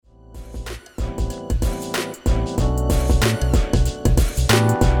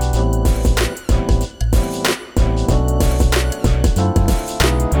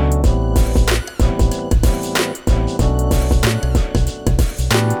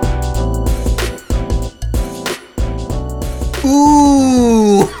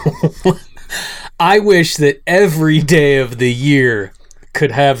I wish that every day of the year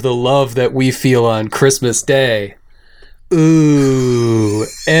could have the love that we feel on Christmas Day. Ooh,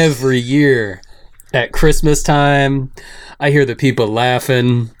 every year at Christmas time, I hear the people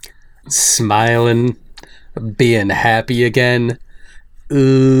laughing, smiling, being happy again.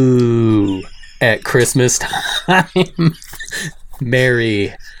 Ooh, at Christmas time.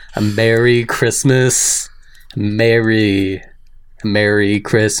 Merry Christmas. Merry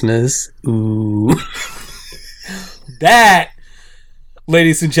Christmas. Ooh. That,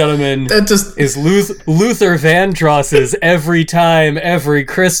 ladies and gentlemen, is Luther Vandross's Every Time, Every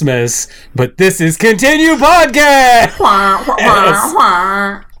Christmas. But this is Continue Podcast!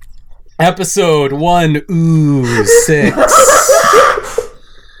 Yes. Episode 106.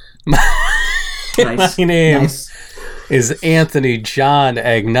 My name is Anthony John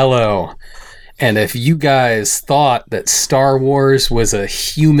Agnello. And if you guys thought that Star Wars was a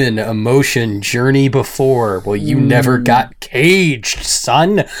human emotion journey before, well, you never got caged,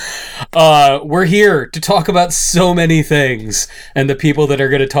 son. We're here to talk about so many things, and the people that are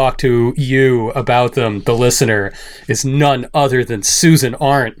going to talk to you about them, the listener, is none other than Susan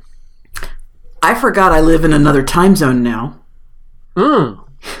Arndt. I forgot I live in another time zone now.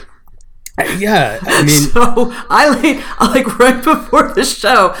 Yeah, I mean... So, I like right before the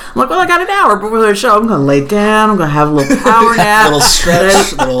show, I'm like, well, I got an hour before the show. I'm going to lay down. I'm going to have a little power nap. Little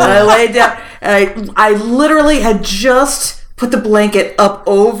stretch. I laid down. And I literally had just put the blanket up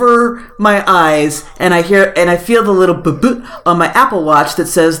over my eyes, and I feel the little boop on my Apple Watch that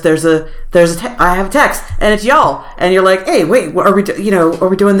says I have a text, and it's y'all. And you're like, hey, wait, what are we are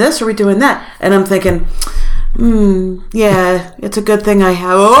we doing this? Are we doing that? And I'm thinking... yeah, it's a good thing I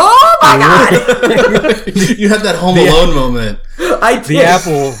have. Oh my God! You had that Home Alone moment. I did.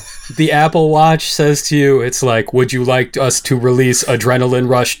 The Apple Watch says to you, it's like, would you like us to release Adrenaline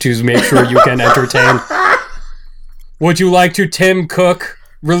Rush to make sure you can entertain? Would you like to Tim Cook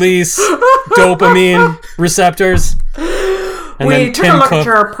release dopamine receptors? And we took a look at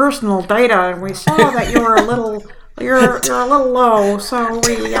your personal data and we saw that you were a little... You're a little low, so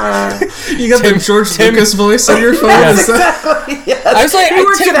we You got the George Lucas voice on your phone? Yes, exactly. Yes. I was like, he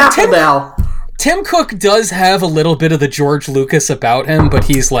works at Apple now. Tim Cook does have a little bit of the George Lucas about him, but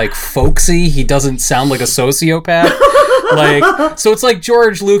he's like folksy. He doesn't sound like a sociopath. So it's like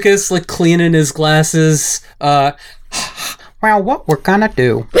George Lucas like cleaning his glasses. Well, what we're gonna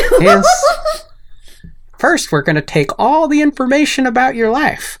do is first we're gonna take all the information about your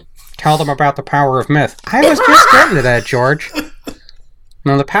life. Tell them about the power of myth. I was just getting to that, George.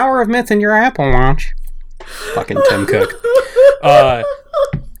 Now, the power of myth in your Apple Watch. Fucking Tim Cook.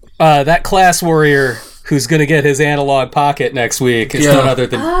 That class warrior who's going to get his analog pocket next week is none other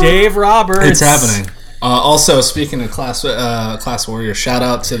than Dave Roberts. It's happening. Also, speaking of class warrior, shout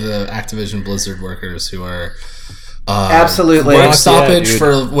out to the Activision Blizzard workers who are... absolutely work stoppage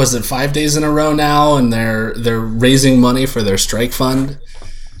for, was it 5 days in a row now? And they're raising money for their strike fund.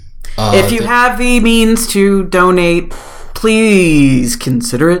 If you have the means to donate, please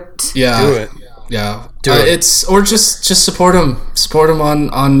consider it. Yeah, do it. Yeah, do it. It's or just support them. Support them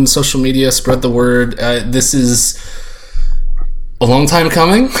on social media. Spread the word. This is a long time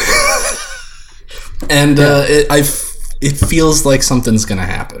coming, and it feels like something's gonna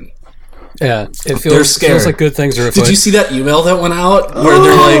happen. Yeah, it feels like good things are afoot. Did you see that email that went out where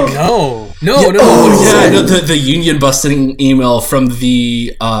they're like, no, the union busting email from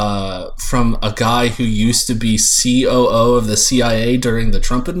from a guy who used to be COO of the CIA during the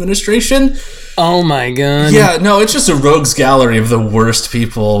Trump administration. Oh my God! Yeah, no, it's just a rogues gallery of the worst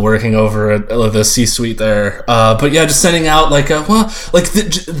people working over at the C-suite there. But yeah, just sending out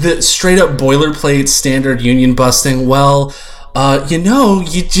the straight up boilerplate standard union busting. Well.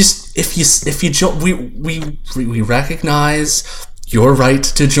 You just if we recognize your right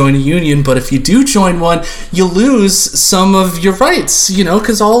to join a union, but if you do join one, you lose some of your rights,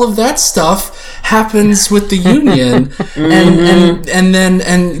 because all of that stuff happens with the union,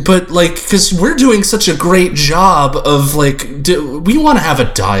 because we're doing such a great job of we want to have a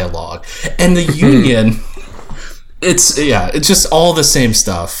dialogue, and the union. It's just all the same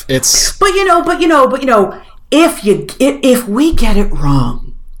stuff. It's but if we get it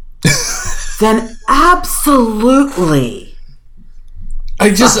wrong, then absolutely. I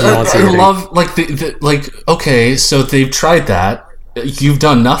love okay, so they've tried that. You've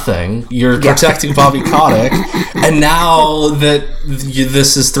done nothing. You're protecting Bobby Kotick, and now that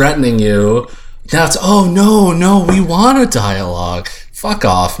this is threatening you, now it's no, we want a dialogue. Fuck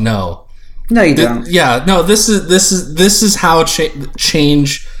off, no. No, you don't. Yeah, no. This is how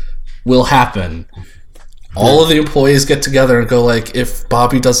change will happen. all of the employees get together and go like, if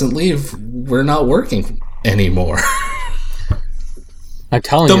Bobby doesn't leave, we're not working anymore. I'm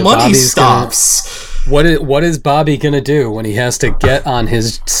telling you, the money stops. What is Bobby gonna do when he has to get on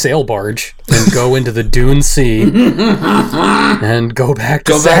his sail barge and go into the Dune Sea and go back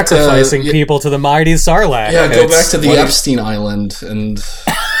to sacrificing people to the mighty Sarlacc? Yeah, go back to the Epstein Island and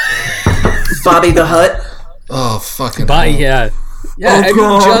Bobby the Hutt. Oh fucking! Yeah. I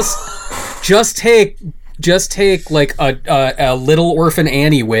mean, just take like a little Orphan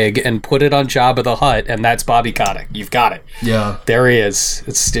Annie wig and put it on Jabba the Hutt, and that's Bobby Kotick. You've got it. Yeah, there he is.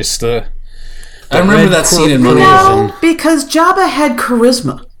 It's just the I remember that scene in Money. No, because Jabba had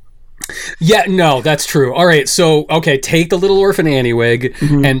charisma. Yeah, no, that's true. All right, so take the little Orphan Annie wig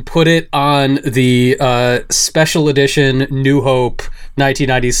and put it on the special edition New Hope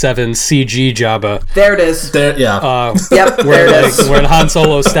 1997 CG Jabba. There it is. There, yeah. Yep. There it is. When Han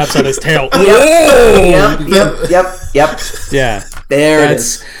Solo steps on his tail. Yep. Yeah. There it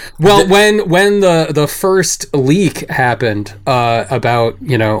is. Well, when the first leak happened about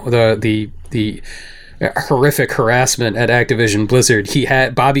the horrific harassment at Activision Blizzard,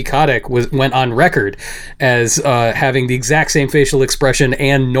 Bobby Kotick went on record as having the exact same facial expression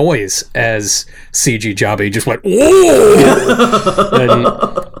and noise as CG Jabba. He just went, "Whoa!"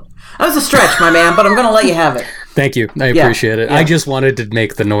 That was a stretch, my man, but I'm going to let you have it. Thank you. I appreciate it. Yeah. I just wanted to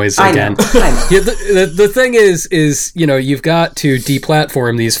make the noise again. I know. Yeah, the thing is you've got to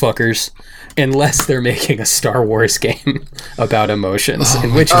deplatform these fuckers unless they're making a Star Wars game about emotions,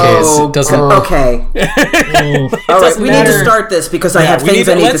 in which case it doesn't... Okay. All right, we need to start this because I have things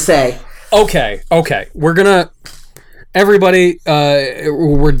I need to say. Okay. We're gonna... Everybody,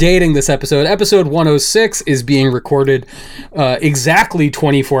 we're dating this episode. Episode 106 is being recorded exactly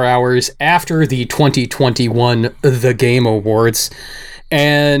 24 hours after the 2021 The Game Awards.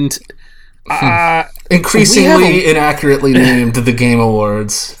 And... increasingly inaccurately named The Game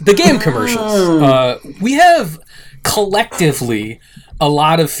Awards. The game commercials. We have collectively a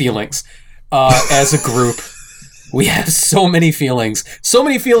lot of feelings as a group. We have so many feelings. So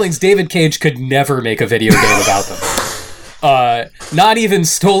many feelings David Cage could never make a video game about them. Not even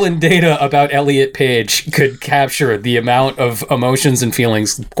stolen data about Elliot Page could capture the amount of emotions and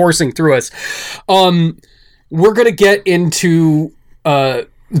feelings coursing through us. We're going to get into...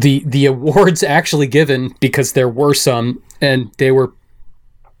 the awards actually given, because there were some, and they were,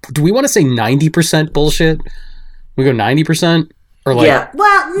 do we want to say 90% bullshit? We go 90%? Or like... Yeah,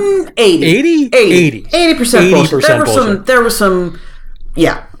 well, 80. 80? 80% bullshit. There was some,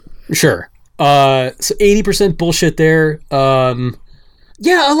 yeah. Sure. So 80% bullshit there.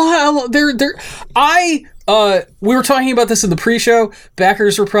 Yeah, a lot we were talking about this in the pre-show.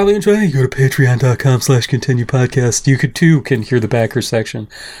 Backers were probably enjoying it. Go to patreon.com/continuepodcast. You can hear the backer section.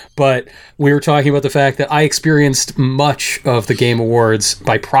 But we were talking about the fact that I experienced much of the Game Awards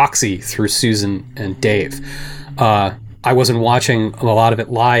by proxy through Susan and Dave. I wasn't watching a lot of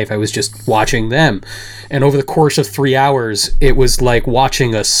it live. I was just watching them. And over the course of 3 hours, it was like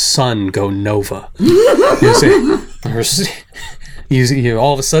watching a sun go nova.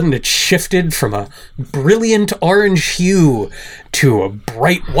 All of a sudden, it shifted from a brilliant orange hue to a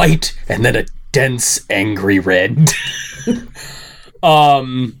bright white and then a dense, angry red.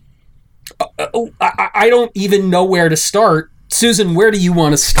 I don't even know where to start. Susan, where do you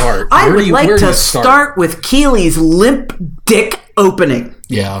want to start? I would like to start with Keeley's limp dick opening.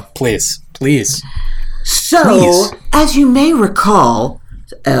 Yeah, please. So, as you may recall...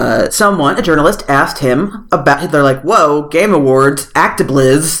 a journalist, asked him about, they're like, whoa, Game Awards,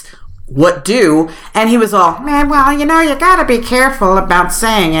 Actibliz, what do? And he was all, man, well, you gotta be careful about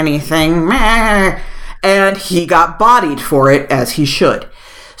saying anything. And he got bodied for it, as he should.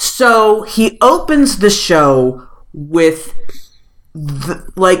 So he opens the show with,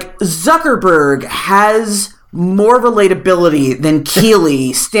 Zuckerberg has more relatability than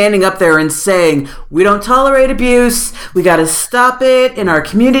Keeley standing up there and saying, we don't tolerate abuse, we gotta stop it in our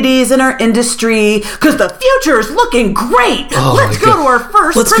communities, in our industry, because the future's looking great. Let's go to our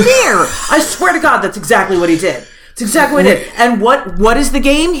first premiere. I swear to God, that's exactly what he did. It's exactly what he did. And what is the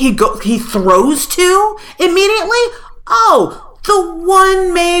game he throws to immediately? Oh, the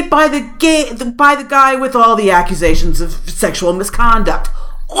one made by the guy with all the accusations of sexual misconduct.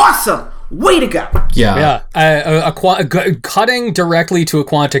 Awesome. Way to go! Yeah. Cutting directly to a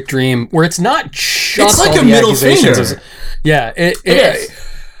Quantic Dream, where it's not just it's like a middle finger. Yeah, it is.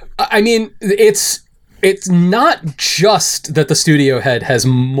 I mean, it's not just that the studio head has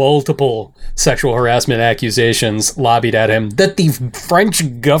multiple sexual harassment accusations lobbied at him that the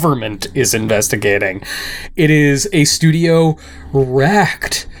French government is investigating. It is a studio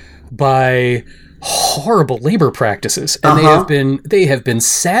racked by horrible labor practices, and they have been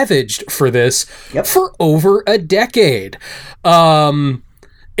savaged for this for over a decade.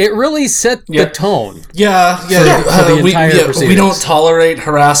 It really set the tone. For the entire proceedings. We don't tolerate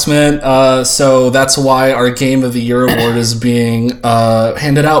harassment, so that's why our Game of the Year award is being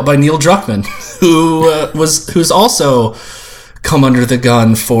handed out by Neil Druckmann, who's also come under the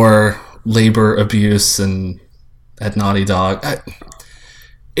gun for labor abuse and at Naughty Dog.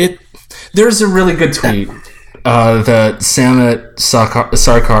 There's a really good tweet that Samit Sarkar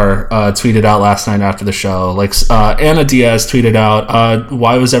tweeted out last night after the show. Like, Anna Diaz tweeted out,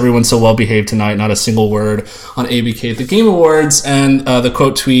 why was everyone so well behaved tonight? Not a single word on ABK at the Game Awards. And the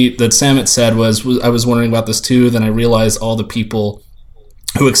quote tweet that Samit said was, I was wondering about this too, then I realized all the people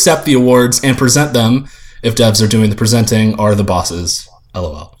who accept the awards and present them, if devs are doing the presenting, are the bosses.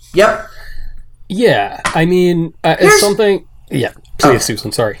 LOL. Yep. Yeah, I mean, it's something... Yeah, please,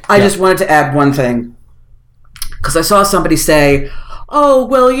 Susan, sorry. I just wanted to add one thing. Because I saw somebody say, oh,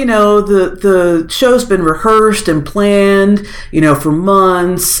 well, the show's been rehearsed and planned, for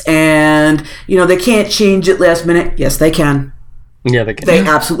months, and, they can't change it last minute. Yes, they can. Yeah, they can. They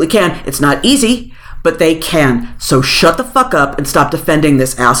absolutely can. It's not easy, but they can. So shut the fuck up and stop defending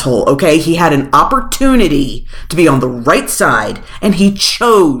this asshole, okay? He had an opportunity to be on the right side, and he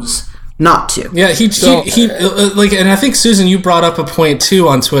chose not to. Yeah, he and I think, Susan, you brought up a point too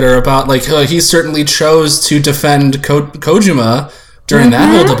on Twitter about he certainly chose to defend Kojima during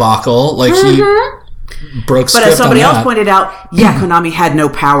that whole debacle. Like he broke script. But as somebody else pointed out, Konami had no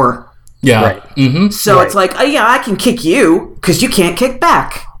power. Yeah, right. Mm-hmm. So it's like, I can kick you because you can't kick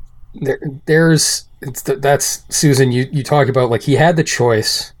back. That's Susan. You talk about he had the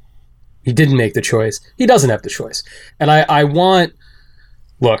choice. He didn't make the choice. He doesn't have the choice. And I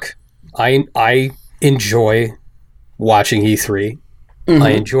enjoy watching E3.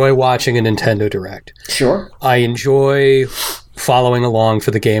 I enjoy watching a Nintendo Direct. Sure. I enjoy following along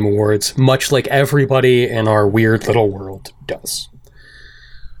for the Game Awards, much like everybody in our weird little world does.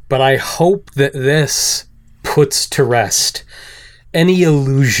 But I hope that this puts to rest any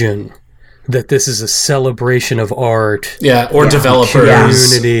illusion that this is a celebration of art. Yeah, or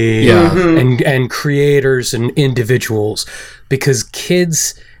developers. Community. And creators and individuals. Because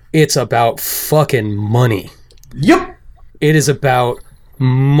kids... It's about fucking money. Yep. It is about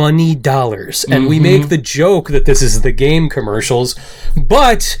money dollars. And we make the joke that this is the game commercials,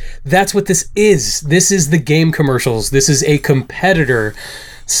 but that's what this is. This is the game commercials. This is a competitor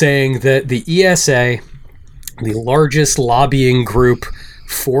saying that the ESA, the largest lobbying group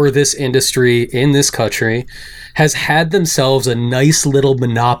for this industry in this country, has had themselves a nice little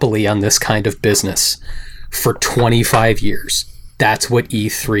monopoly on this kind of business for 25 years. That's what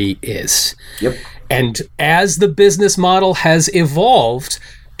E3 is. Yep. And as the business model has evolved,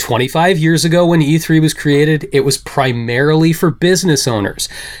 25 years ago when E3 was created, it was primarily for business owners.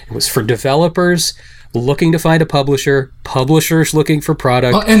 It was for developers looking to find a publisher, publishers looking for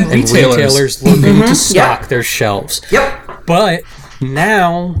product, and retailers looking to stock their shelves. Yep. But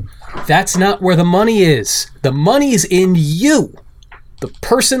now, that's not where the money is. The money is in you, the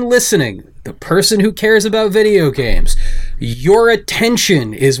person listening, the person who cares about video games. Your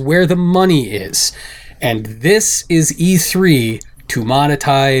attention is where the money is. And this is E3 to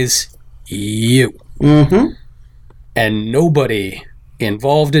monetize you. And nobody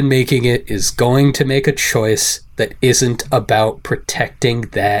involved in making it is going to make a choice that isn't about protecting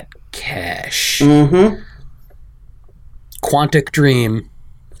that cash. Quantic Dream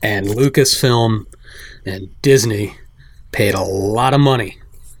and Lucasfilm and Disney paid a lot of money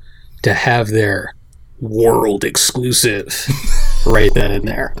to have their world exclusive right then and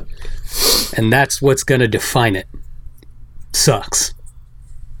there. And that's what's going to define it. Sucks.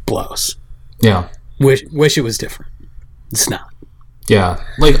 Blows. Yeah. Wish it was different. It's not. Yeah.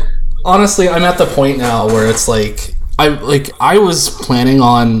 Honestly, I'm at the point now where it's I was planning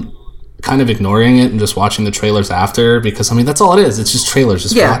on kind of ignoring it and just watching the trailers after, because that's all it is. It's just trailers.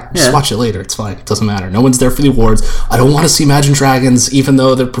 Just watch it later. It's fine. It doesn't matter. No one's there for the awards. I don't want to see Imagine Dragons, even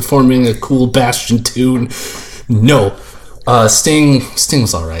though they're performing a cool Bastion tune. No. Sting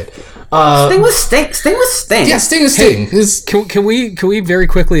was all right. Sting was Sting. Yeah, Sting is Sting. Can we very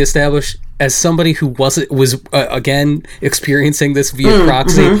quickly establish, as somebody who was again experiencing this via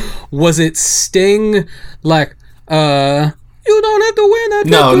proxy, was it Sting you don't have to win that.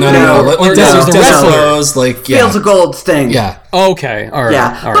 No. Or the wrestler. Fields of Gold Sting. Yeah. Okay. All right.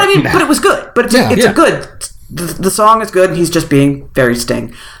 Yeah. All right. But it was good. But it's a good. The song is good, and he's just being very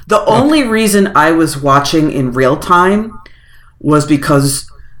Sting. The only reason I was watching in real time was because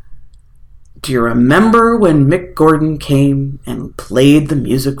do you remember when Mick Gordon came and played the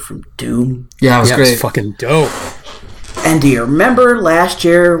music from Doom? Yeah, it was great. It was fucking dope. And do you remember last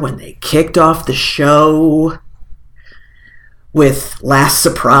year when they kicked off the show with Last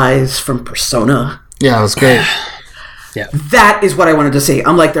Surprise from Persona? Yeah, it was great. Yeah. That is what I wanted to see.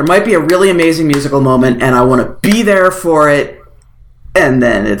 I'm like, there might be a really amazing musical moment, and I want to be there for it. And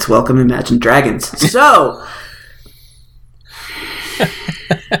then it's Welcome Imagine Dragons. So...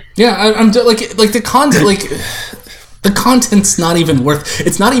 Yeah, I'm like the content, like the content's not even worth.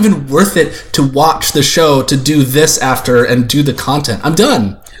 It's not even worth it to watch the show to do this after and do the content. I'm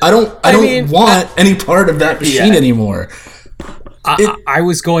done. I don't want any part of that machine anymore. I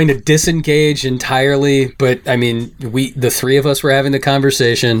was going to disengage entirely, but I mean, the three of us were having the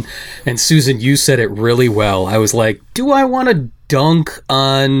conversation, and Susan, you said it really well. I was like, do I want to dunk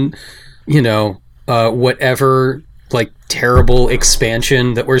on, whatever like terrible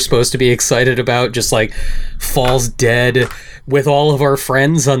expansion that we're supposed to be excited about just like falls dead with all of our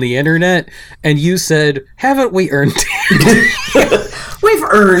friends on the internet? And you said, haven't we earned it? We've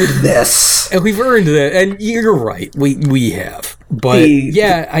earned this. And we've earned it. And you're right. We have. But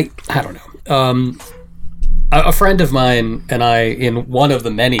yeah, I don't know. A friend of mine and I, in one of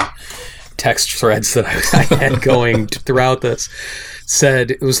the many text threads that I had going throughout this,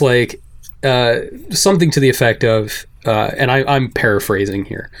 said it was like, something to the effect of, and I'm paraphrasing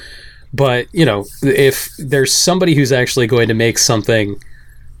here, but if there's somebody who's actually going to make something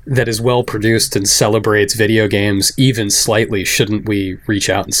that is well produced and celebrates video games even slightly, shouldn't we reach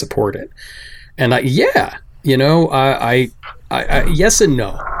out and support it? And yes and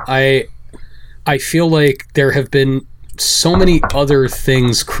no. I feel like there have been so many other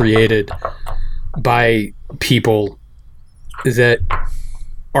things created by people that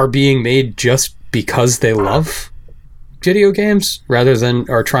are being made just because they love video games rather than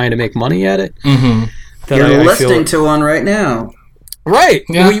are trying to make money at it. Mm-hmm. You're listening to one right now. Right.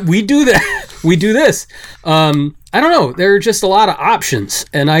 Yeah. We do that. We do this. I don't know. There are just a lot of options.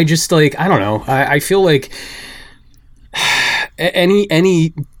 And I just like, I don't know. I feel like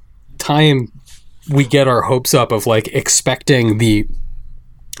any time we get our hopes up of like expecting the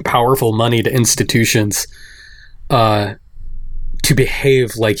powerful moneyed institutions to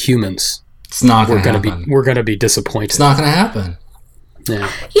behave like humans, it's not going to happen. We're going to be disappointed. It's not going to happen. Yeah.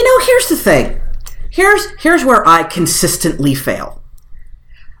 Here's the thing. Here's where I consistently fail.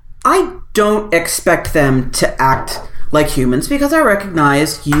 I don't expect them to act like humans because I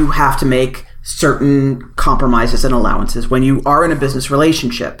recognize you have to make certain compromises and allowances when you are in a business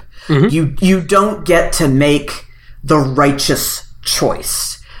relationship. Mm-hmm. You don't get to make the righteous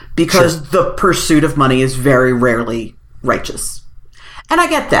choice because the pursuit of money is very rarely righteous. And I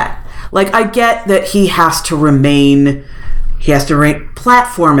get that. Like, I get that he has to remain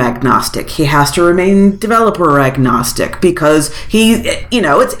platform agnostic. He has to remain developer agnostic because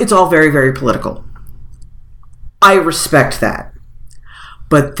it's all very, very political. I respect that.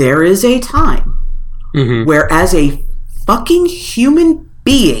 But there is a time where as a fucking human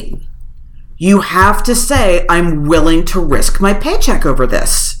being, you have to say, I'm willing to risk my paycheck over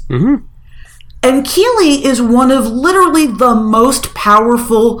this. Mm-hmm. And Keighley is one of literally the most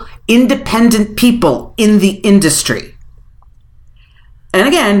powerful independent people in the industry. And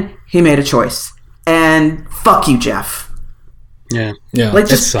again, he made a choice. And fuck you, Jeff. Yeah. Like,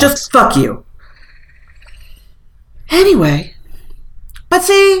 just fuck you. Anyway. But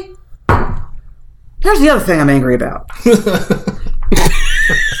see, here's the other thing I'm angry about.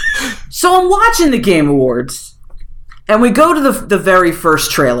 So I'm watching the Game Awards, and we go to the very first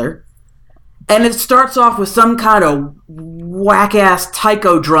trailer, and it starts off with some kind of whack-ass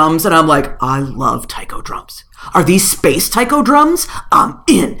taiko drums, and I'm like, I love taiko drums. Are these space taiko drums? I'm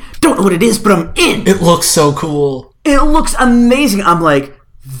in. Don't know what it is, but I'm in. It looks so cool. It looks amazing. I'm like,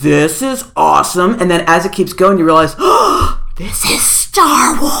 this is awesome. And then as it keeps going, you realize, oh, this is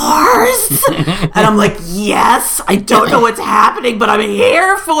Star Wars. And I'm like, yes, I don't know what's happening, but I'm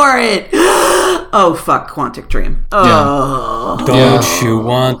here for it. Oh, fuck, Quantic Dream. Oh. Yeah. Don't you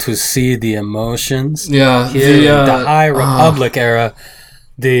want to see the emotions? Yeah. Here in the High Republic era,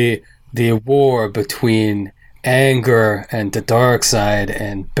 the war between anger and the dark side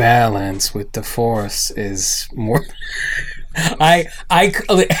and balance with the Force is more...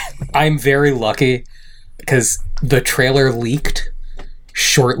 I'm very lucky because the trailer leaked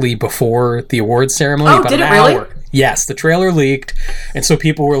shortly before the awards ceremony. Oh, did it really? Yes, the trailer leaked, and so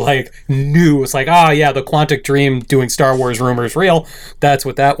people were like, knew, it's like, the Quantic Dream doing Star Wars rumors real. That's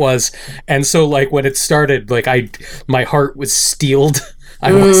what that was. And so, like, when it started, like, my heart was steeled.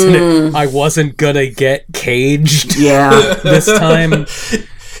 I wasn't gonna get caged. Yeah, this time.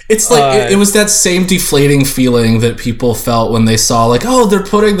 It's like it was that same deflating feeling that people felt when they saw like, oh, they're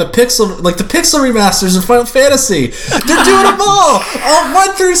putting the pixel remasters of Final Fantasy. They're doing them all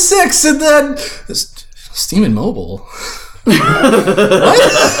 1 through 6, and then Steam and mobile. What?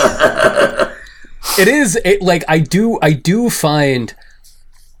 It is like I do find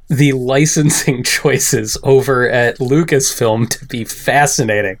the licensing choices over at Lucasfilm to be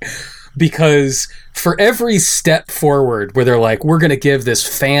fascinating, because for every step forward where they're like, we're going to give this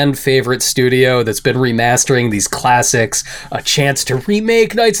fan favorite studio that's been remastering these classics a chance to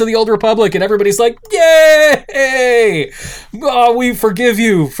remake Knights of the Old Republic, and everybody's like, yay! Oh, we forgive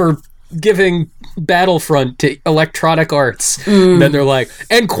you for giving Battlefront to Electronic Arts. Then they're like,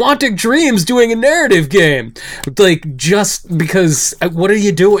 and Quantic Dream's doing a narrative game. Like, just because, what are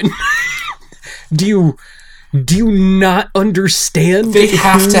you doing? Do you not understand? They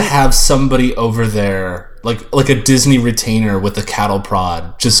have to have somebody over there, like a Disney retainer with a cattle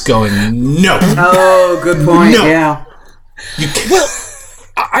prod, just going, no. Oh, good point. No. Yeah. You can't. Well,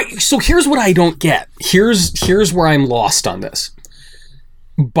 so here's what I don't get. Here's where I'm lost on this.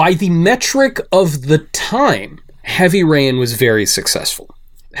 By the metric of the time, Heavy Rain was very successful.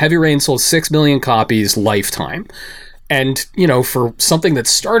 Heavy Rain sold 6 million copies lifetime. And, you know, for something that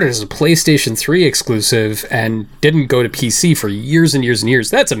started as a PlayStation 3 exclusive and didn't go to PC for years and years and years,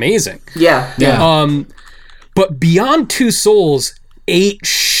 that's amazing. Yeah. But Beyond Two Souls ate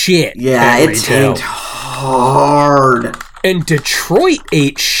shit. Yeah, it tanked hard. And Detroit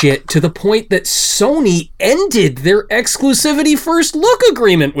ate shit to the point that Sony ended their exclusivity first look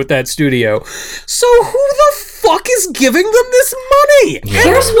agreement with that studio. So who the fuck is giving them this money? Yeah.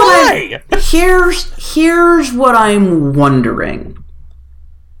 Here's what I'm wondering.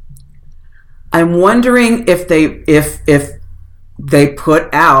 I'm wondering if they put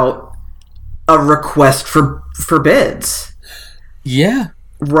out a request for bids. Yeah.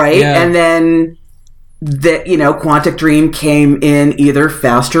 Right? Yeah. And then that, you know, Quantic Dream came in either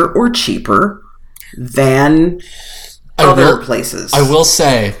faster or cheaper than other places. I will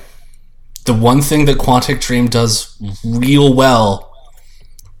say, the one thing that Quantic Dream does real well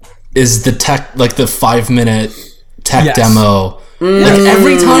is the tech, like the 5-minute tech demo. Like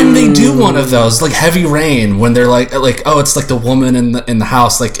every time they do one of those, like Heavy Rain, when they're like oh, it's like the woman in the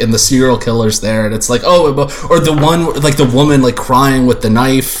house, like in the serial killer's there, and it's like, oh, or the one like the woman like crying with the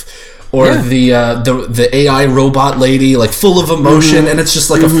knife. Or the AI robot lady, like full of emotion, and it's just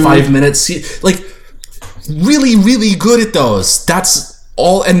like a 5-minute scene. Like, really, really good at those. That's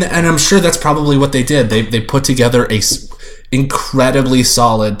all, and I'm sure that's probably what they did. They put together a incredibly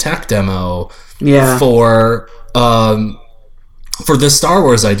solid tech demo for this Star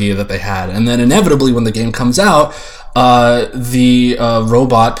Wars idea that they had, and then inevitably when the game comes out, the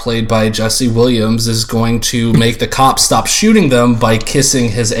robot played by Jesse Williams is going to make the cops stop shooting them by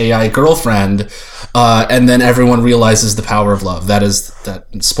kissing his AI girlfriend, and then everyone realizes the power of love.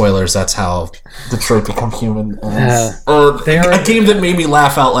 Spoilers, that's how Detroit Become Human ends. A game that made me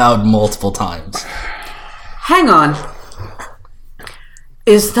laugh out loud multiple times. Hang on.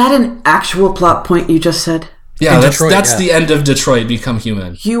 Is that an actual plot point you just said? Yeah, that's the end of Detroit Become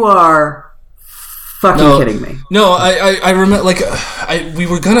Human. You are fucking kidding me. No, I remember, like, I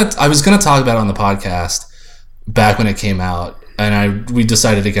was gonna talk about it on the podcast back when it came out, and we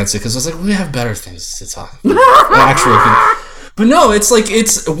decided against it because I was like, we have better things to talk about. Actually, but no, it's like,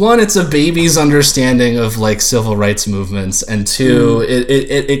 it's a baby's understanding of like civil rights movements, and two,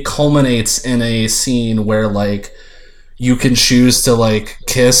 it culminates in a scene where like you can choose to like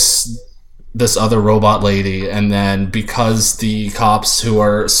kiss this other robot lady, and then because the cops who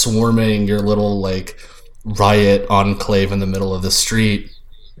are swarming your little like riot enclave in the middle of the street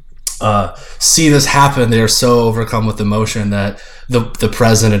see this happen, they are so overcome with emotion that the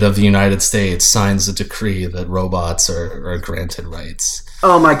president of the United States signs a decree that robots are granted rights.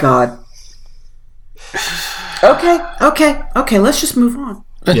 Oh my god. Okay, let's just move on.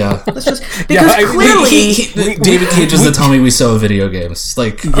 Yeah, let's just, because clearly David Cage is the Tommy Wiseau of video games.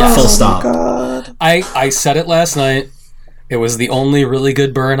 Like, full stop. God. I said it last night. It was the only really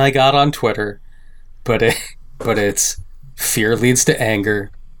good burn I got on Twitter, but it's fear leads to anger,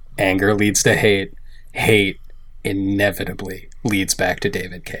 anger leads to hate, hate inevitably leads back to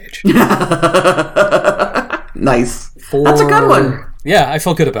David Cage. Nice. That's a good one. Yeah, I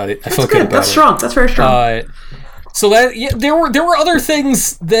felt good about it. That's strong. That's very strong. So that there were other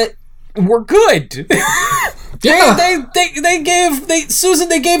things that were good. Yeah. They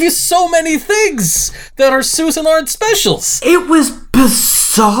gave you so many things that are Susan Lawrence specials. It was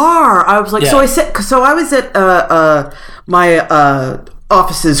bizarre. I was like, so I was at my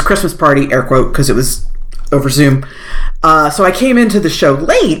office's Christmas party, air quote, because it was over Zoom. So I came into the show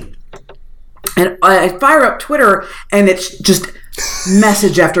late, and I fire up Twitter, and it's just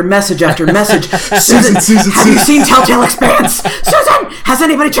message after message after message. Susan, have you seen Telltale Expanse? Susan, has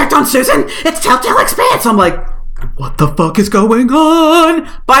anybody checked on Susan? It's Telltale Expanse. I'm like, what the fuck is going on?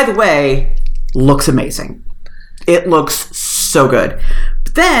 By the way, looks amazing. It looks so good.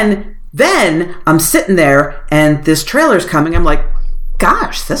 But then I'm sitting there, and this trailer's coming. I'm like,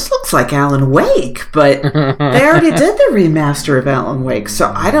 gosh, this looks like Alan Wake, but they already did the remaster of Alan Wake,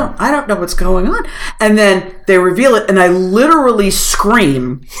 so I don't know what's going on. And then they reveal it, and I literally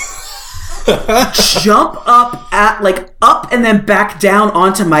scream, jump up and then back down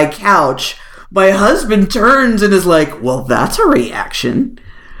onto my couch. My husband turns and is like, well, that's a reaction.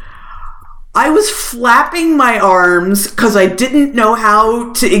 I was flapping my arms because I didn't know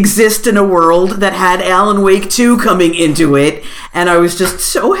how to exist in a world that had Alan Wake 2 coming into it, and I was just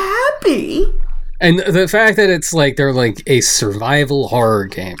so happy. And the fact that it's like they're like a survival horror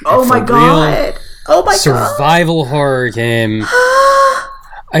game. Oh my god. Oh my god. Survival horror game.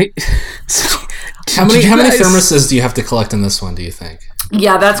 How many thermoses do you have to collect in this one, do you think?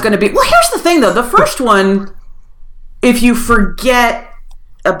 Yeah, that's going to be... Well, here's the thing, though. The first one, if you forget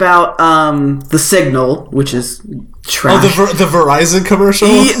about the signal, which is trash. Oh, the Verizon commercial?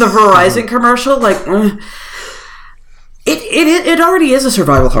 The Verizon commercial, like... It already is a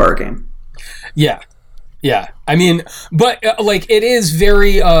survival horror game. Yeah. I mean, but like it is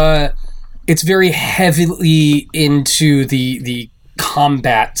very it's very heavily into the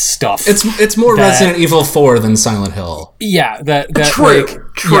combat stuff. It's more Resident Evil 4 than Silent Hill. Yeah, that true.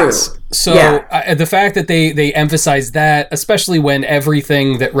 Yes. So yeah. The fact that they emphasize that, especially when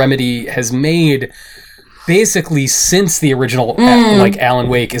everything that Remedy has made basically since the original like Alan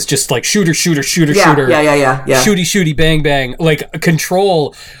Wake is just like shooter. Yeah. Shooty, bang, bang. Like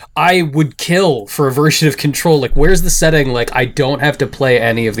Control, I would kill for a version of Control. Like, where's the setting? Like, I don't have to play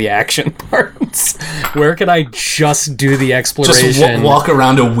any of the action parts. Where can I just do the exploration? Just walk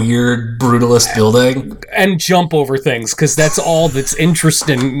around a weird brutalist building? And jump over things, because that's all that's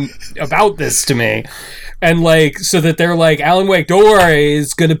interesting about this to me. And, like, so that they're like, Alan Wake, don't worry,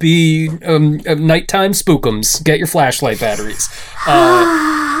 it's gonna be nighttime spookums. Get your flashlight batteries.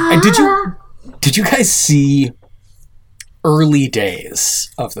 And did you guys see early days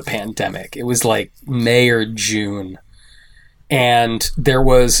of the pandemic? It was like May or June, and there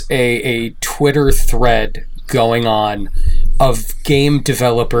was a Twitter thread going on of game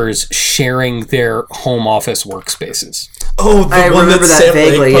developers sharing their home office workspaces. Oh, I remember that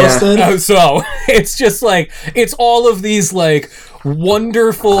vaguely. Yeah. So it's just like it's all of these like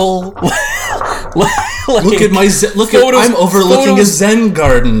wonderful. Look at I'm overlooking a Zen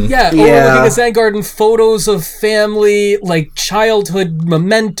garden. Yeah, overlooking a Zen garden. Photos of family, like childhood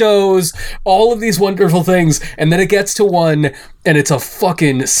mementos, all of these wonderful things, and then it gets to one, and it's a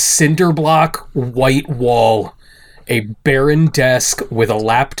fucking cinder block white wall, a barren desk with a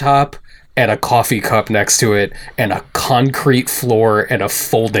laptop and a coffee cup next to it, and a concrete floor and a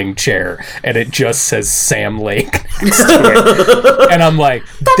folding chair, and it just says Sam Lake next to it. And I'm like,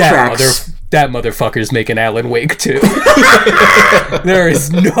 that motherfucker's making Alan Wake too. There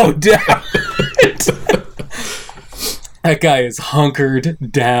is no doubt. That guy is hunkered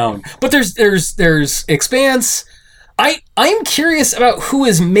down. But there's Expanse. I'm curious about who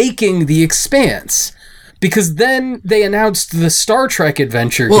is making the Expanse. Because then they announced the Star Trek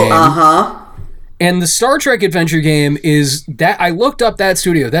adventure game. And the Star Trek adventure game is that I looked up that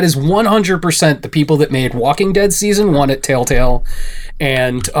studio. That is 100% the people that made Walking Dead Season 1 at Telltale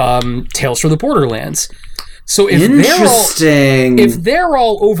and Tales from the Borderlands. So if they're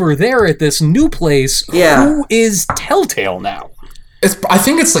all over there at this new place, who is Telltale now? I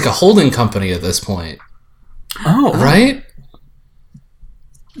think it's like a holding company at this point. Oh. Right?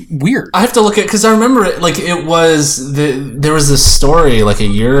 Weird. I have to look at, because I remember it, like it was there was this story like a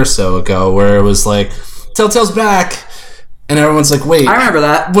year or so ago where it was like Telltale's back, and everyone's like, wait, I remember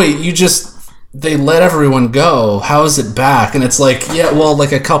that. Wait, they let everyone go. How is it back? And it's like, yeah, well,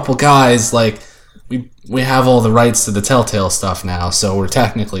 like a couple guys, like we have all the rights to the Telltale stuff now, so we're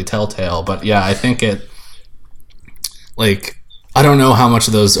technically Telltale. But yeah, I think it, like, I don't know how much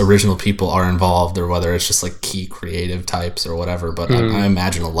of those original people are involved, or whether it's just like key creative types or whatever, but I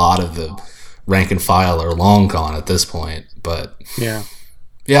imagine a lot of the rank and file are long gone at this point. But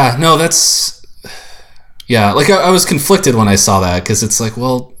no, that's like I was conflicted when I saw that, because it's like,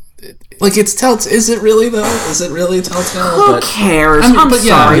 well, like it's Telltale. Is it really though? Is it really Telltale? Who cares? I'm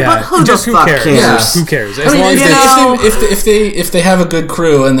sorry, but who the fuck cares? Yeah. Who cares? As long as if they have a good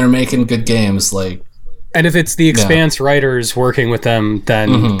crew and they're making good games, like, And if it's the Expanse writers working with them, then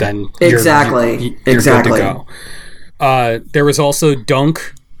you're exactly good to go. There was also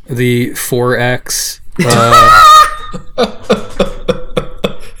Dunk, the 4X.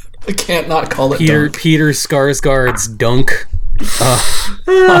 I can't not call it Dunk. Peter Skarsgård's Dunk.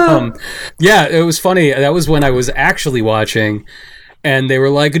 Yeah, it was funny. That was when I was actually watching, and they were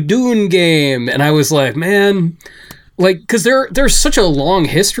like, a Dune game, and I was like, man, like, because there's such a long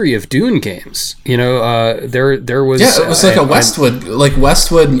history of Dune games, you know. There was it was like a Westwood, It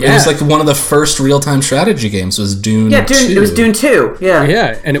was like one of the first real-time strategy games was Dune. Yeah, Dune. 2. It was Dune 2.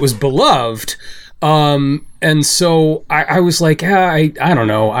 Yeah, and it was beloved. And so I was like, I don't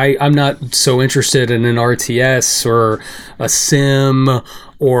know. I'm not so interested in an RTS or a sim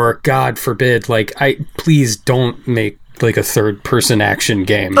or, God forbid, like, please don't make like a third-person action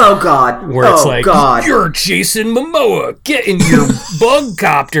game. Oh God! Where it's like, you're Jason Momoa, get in your bug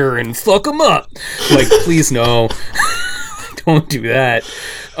copter and fuck them up. Like, please no, don't do that.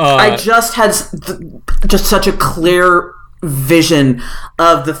 I just had just such a clear vision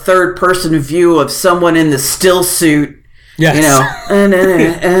of the third-person view of someone in the still suit. Yes. You know, and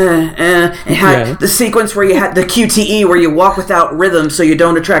had the sequence where you had the QTE where you walk without rhythm so you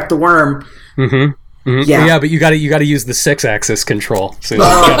don't attract the worm. Mm-hmm. Mm-hmm. Yeah, but you got to use the 6-axis control. So you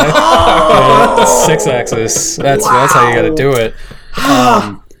 6-axis. That's how you got to do it.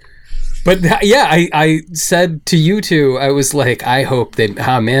 But I said to you two, I was like, I hope they.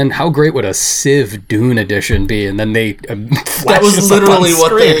 Man, how great would a Civ Dune edition be? And then they that was literally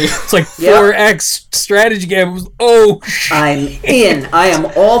what they. It's like 4X strategy game. I'm in. I am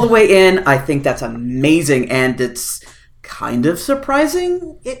all the way in. I think that's amazing, and it's kind of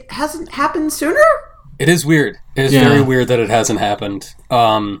surprising it hasn't happened sooner. It is weird. It is very weird that it hasn't happened.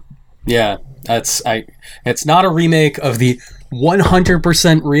 It's not a remake of the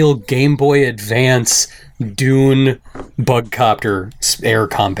 100% real Game Boy Advance Dune Bugcopter air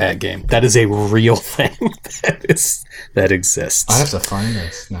combat game. That is a real thing that exists. I have to find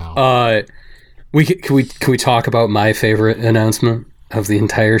this now. Can we talk about my favorite announcement of the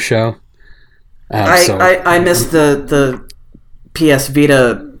entire show? I missed the PS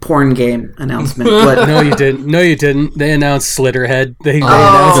Vita porn game announcement. But No, you didn't. They announced Slitterhead. They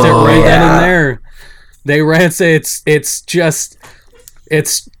announced it right then and there. They ran say it's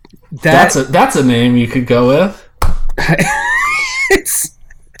that. That's a name you could go with.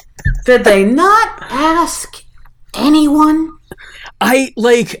 Did they not ask anyone?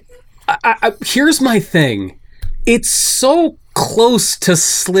 Here's my thing. It's so close to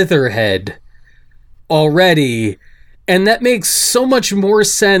Slitherhead already, and that makes so much more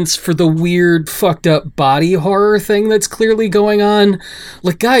sense for the weird, fucked up body horror thing that's clearly going on.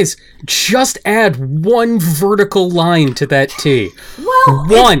 Like, guys, just add one vertical line to that T. Well,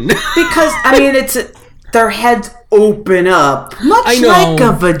 one. Because, I mean, their heads open up, much like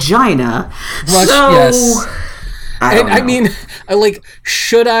a vagina. Yes. I mean,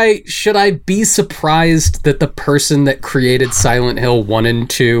 should I be surprised that the person that created Silent Hill 1 and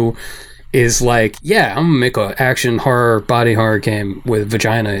 2 is like, I'm gonna make an action horror body horror game with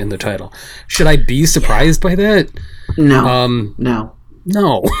vagina in the title? Should I be surprised by that? No. No.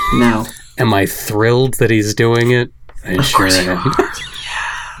 Am I thrilled that he's doing it? Of course you are.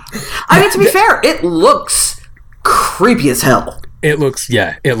 I mean, to be fair, it looks creepy as hell. It looks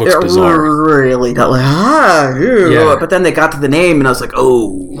bizarre. Really does. But then they got to the name, and I was like,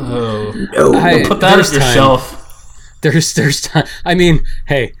 no. Put that on your shelf. There's time. I mean,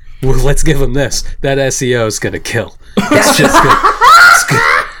 hey, well, let's give them this. That SEO is gonna kill. It's just good. It's good.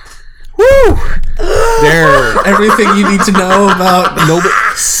 Woo! There. Everything you need to know about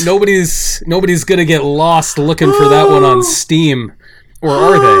nobody's gonna get lost looking for that one on Steam. Or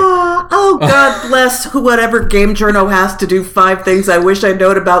are they? Oh, God bless whatever Game Journal has to do 5 things I wish I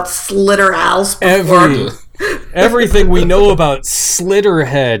known about Slitterhouse before. Everything we know about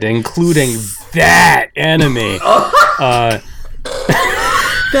Slitterhead, including that enemy.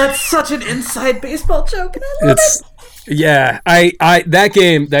 That's such an inside baseball joke, and I love it. Yeah,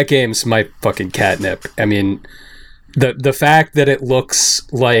 that game's my fucking catnip. I mean, the fact that it looks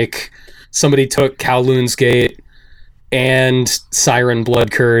like somebody took Kowloon's Gate and Siren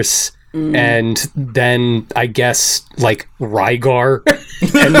Blood Curse and then I guess like Rygar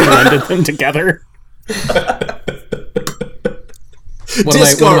and blended them together. What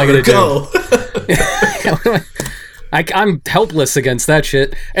am I gonna do? I'm helpless against that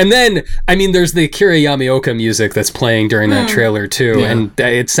shit. And then, I mean, there's the Akira Yamaoka music that's playing during that trailer too, and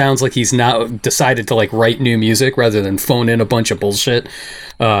it sounds like he's now decided to like write new music rather than phone in a bunch of bullshit.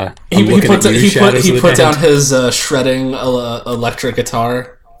 He put down his shredding electric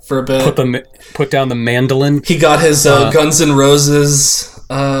guitar for a bit. Put down the mandolin. He got his Guns N' Roses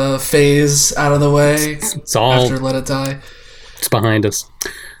phase out of the way. It's all after Let It Die. It's behind us.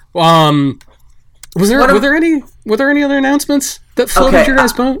 Were there any other announcements that floated your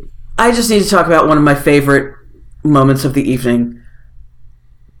guys' boat? I just need to talk about one of my favorite moments of the evening.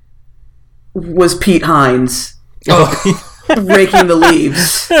 Was Pete Hines raking the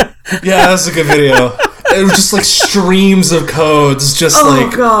leaves? Yeah, that's a good video. It was just like streams of codes,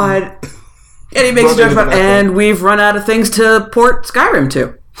 oh god! And he makes a joke about, and we've run out of things to port Skyrim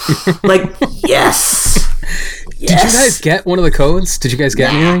to. Like, yes. Did you guys get one of the codes? Did you guys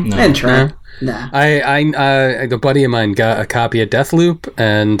get anything? No. And try. Nah. A buddy of mine got a copy of Deathloop,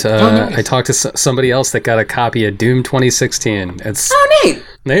 and nice. I talked to somebody else that got a copy of Doom 2016. It's neat.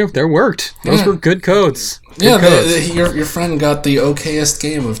 They worked. Those were good codes. Your friend got the okayest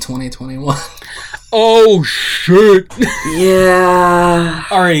game of 2021. Oh shit! Yeah.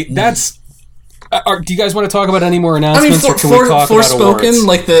 All right, that's. Do you guys want to talk about any more announcements? Or can we talk about awards?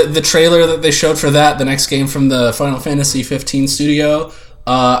 Like the trailer that they showed for that, the next game from the Final Fantasy 15 studio.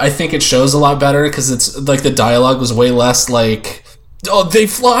 I think it shows a lot better because it's like the dialogue was way less like, oh, they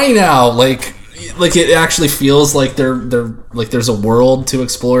fly now. Like it actually feels like they're like there's a world to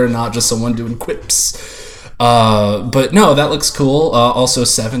explore and not just someone doing quips. But no, that looks cool. Also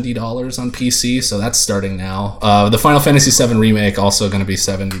 $70 on PC, so that's starting now. The Final Fantasy VII Remake also going to be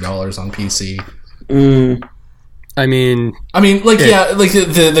 $70 on PC. I mean, like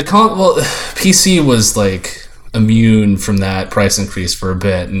PC was like immune from that price increase for a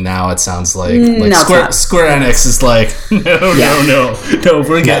bit, and now it sounds like Square Enix is like, no,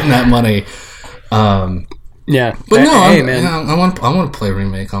 we're getting that money. Yeah, but I want to play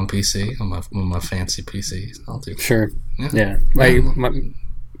Remake on PC on my fancy PC. I'll do that. Sure. Yeah.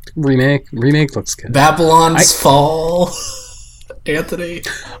 Remake looks good. Babylon's Fall. Anthony.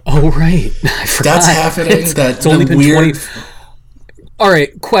 Oh right, I forgot. That's happening. It's only been weird. 20. All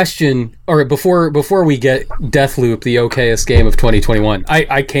right, question. All right, before we get Deathloop, the okayest game of 2021,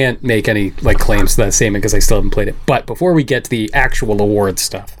 I can't make any like claims to that statement because I still haven't played it. But before we get to the actual award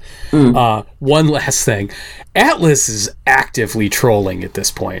stuff, one last thing: Atlas is actively trolling at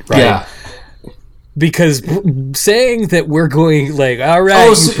this point, right? Yeah. Because saying that we're going like, all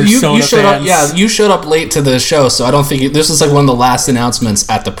right, so you showed fans. up. Yeah, you showed up late to the show, so I don't think this was like one of the last announcements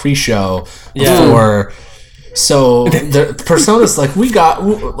at the pre-show before. So Persona's like, we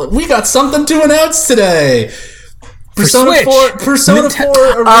got something to announce today. Persona 4 Arena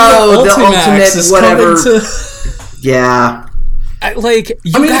Ultimax is whatever. coming to. Yeah.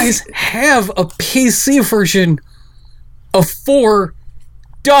 You guys have a PC version of 4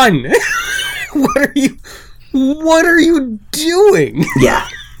 done. What are you doing? Yeah,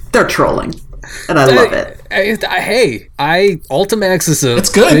 they're trolling, and I love it. Ultimax is it's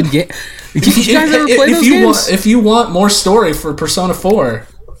good game. You guys ever play those games? If you want more story for Persona 4,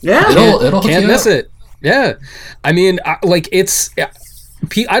 it'll can't miss it. Yeah, I mean, it's.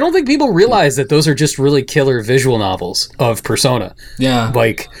 I don't think people realize that those are just really killer visual novels of Persona. Yeah,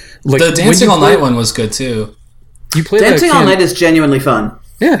 like the Dancing All Night one was good too. You play Dancing All Night is genuinely fun.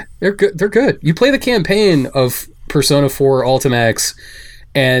 Yeah, they're good. They're good. You play the campaign of Persona 4 Ultimax,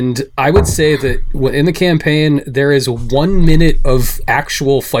 and I would say that in the campaign there is 1 minute of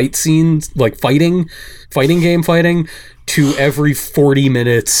actual fight scenes, like fighting to every 40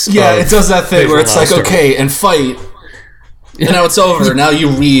 minutes. Yeah, it does that thing where it's like, okay, and fight. And now it's over. Now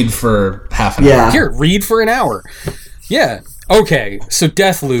you read for half an hour. Here, read for an hour. Yeah. Okay, so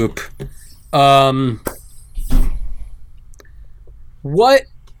Deathloop. What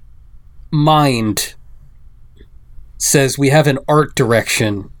mind says we have an art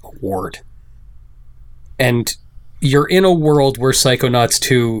direction award, and you're in a world where Psychonauts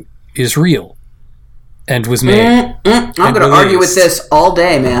 2 is real and was made? I'm going to argue with this all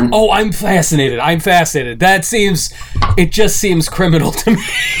day, man. Oh, I'm fascinated. It just seems criminal to me.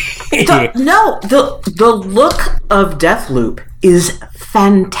 The look of Deathloop is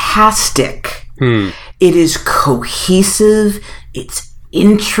fantastic. It is cohesive. It's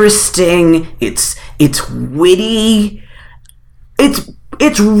interesting. It's witty.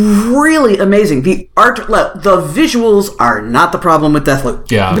 It's really amazing. The art, the visuals are not the problem with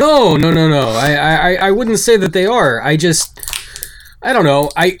Deathloop. Yeah. No. I wouldn't say that they are. I don't know.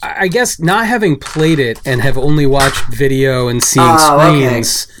 I guess not having played it and have only watched video and seen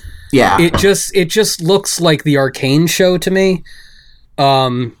screens. Okay. Yeah. It just looks like the Arcane show to me.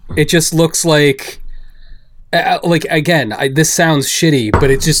 It just looks like again, this sounds shitty,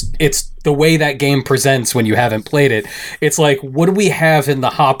 but it's the way that game presents when you haven't played it. It's like, what do we have in the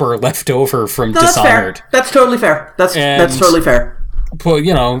hopper left over from Dishonored? That's fair. That's totally fair. That's totally fair. put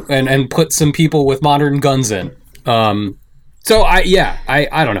and put some people with modern guns in. So I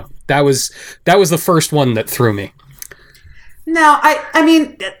don't know. That was the first one that threw me. Now, I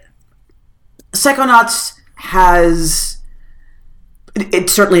mean, Psychonauts has... It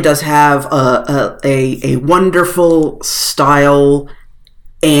certainly does have a wonderful style,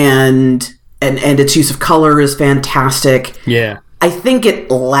 and its use of color is fantastic. Yeah. I think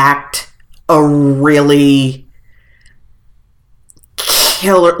it lacked a really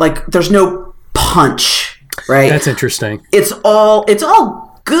killer... Like, there's no punch, right? That's interesting. It's all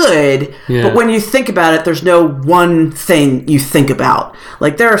good, but when you think about it, there's no one thing you think about.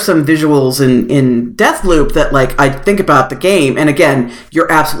 Like, there are some visuals in Deathloop that, like, I think about the game, and again, you're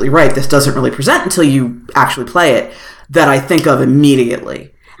absolutely right, this doesn't really present until you actually play it, that I think of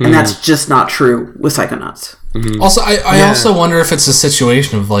immediately. And that's just not true with Psychonauts. Also, I also wonder if it's a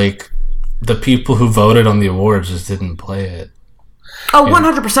situation of, like, the people who voted on the awards just didn't play it. Oh,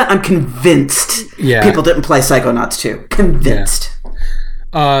 100%, I'm convinced people didn't play Psychonauts 2. Convinced.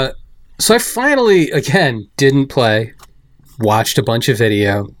 So I finally, again, didn't play, watched a bunch of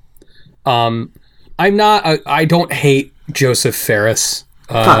video. I don't hate Joseph Fares.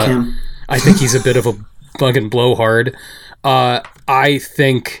 Fuck him. I think he's a bit of a fucking blowhard. I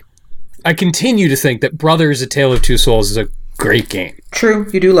continue to think that Brothers: A Tale of Two Souls is a great game. True,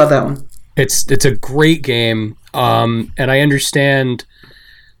 you do love that one. It's a great game, and I understand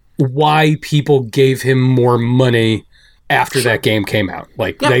why people gave him more money after that game came out.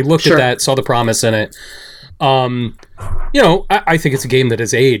 Like, they looked at that, saw the promise in it. I think it's a game that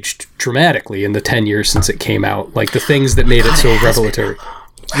has aged dramatically in the 10 years since it came out. Like, the things that made it so revelatory.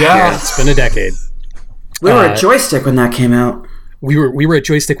 Yeah, it's been a decade. We were at Joystick when that came out. We were at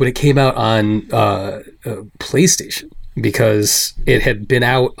Joystick when it came out on PlayStation, because it had been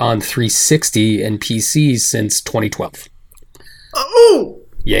out on 360 and PC since 2012. Oh!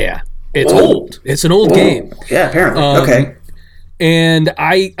 Yeah. It's old. It's an old game. Yeah, apparently. Okay. And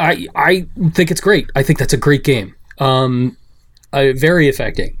I think it's great. I think that's a great game. Very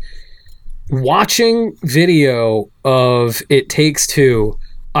affecting. Watching video of It Takes Two,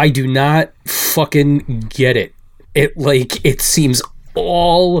 I do not fucking get it. It seems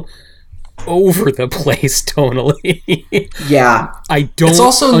all over the place tonally. Yeah. I don't it's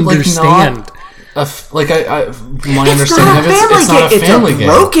also understand. My understanding of it's not a family game. It's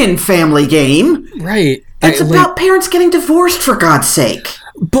a broken family game. Right. It's about parents getting divorced, for God's sake.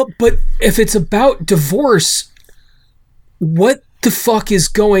 But if it's about divorce, what the fuck is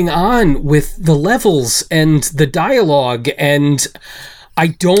going on with the levels and the dialogue? And I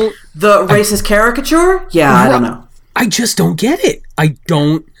don't... The racist caricature? Yeah, I don't know. I just don't get it. I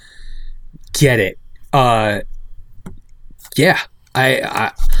don't get it.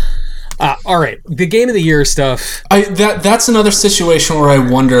 All right, the Game of the Year stuff. That's another situation where I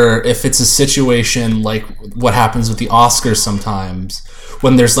wonder if it's a situation like what happens with the Oscars sometimes,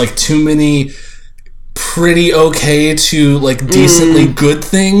 when there's like too many pretty okay to like decently good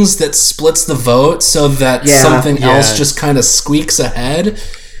things that splits the vote, so that something else just kind of squeaks ahead.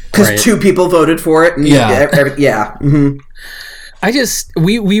 Because two people voted for it. And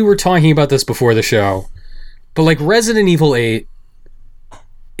we were talking about this before the show, but like Resident Evil 8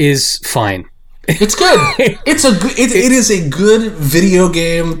 is fine. It's good. It is a good video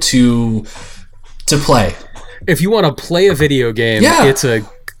game to play. If you want to play a video game, it's a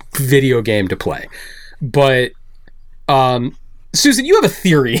video game to play. But Susan, you have a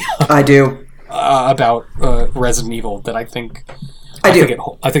theory. I do about Resident Evil that I think I think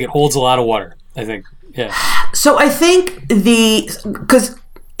it holds a lot of water. I think So I think because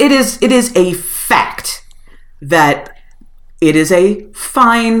it is a fact that it is a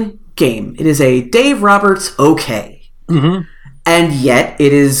fine game. It is a Dave Roberts okay. Mm-hmm. And yet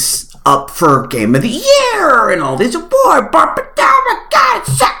it is up for Game of the Year and all these awards. Oh my God,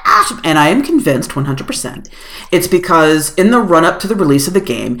 it's so awesome. And I am convinced 100% it's because in the run-up to the release of the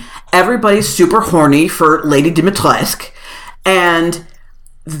game, everybody's super horny for Lady Dimitrescu. And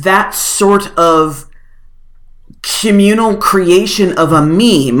that sort of communal creation of a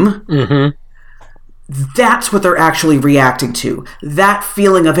meme... Mm-hmm. That's what they're actually reacting to. That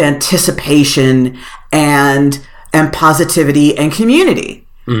feeling of anticipation and positivity and community.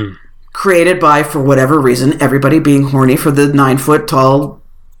 Created by, for whatever reason, everybody being horny for the 9-foot-tall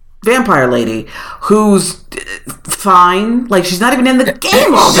vampire lady who's fine. Like, she's not even in the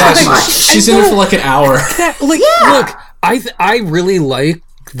game all that much. She's in it for like an hour. Look, I really like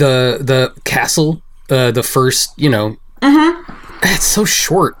the castle, the first, Mm-hmm. It's so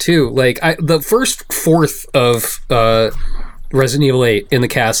short too. Like the first fourth of Resident Evil 8 in the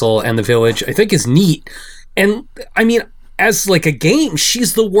castle and the village, I think is neat. And I mean, as like a game,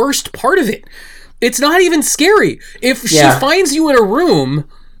 she's the worst part of it. It's not even scary. If she finds you in a room,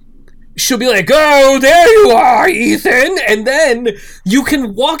 she'll be like, "Oh, there you are, Ethan," and then you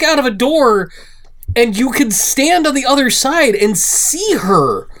can walk out of a door and you can stand on the other side and see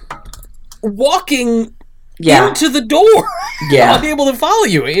her walking into the door. Not able to follow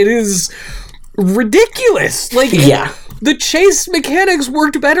you. It is ridiculous. Like, the chase mechanics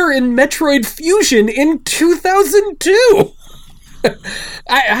worked better in Metroid Fusion in 2002.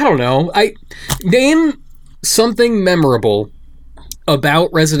 I don't know. Name something memorable about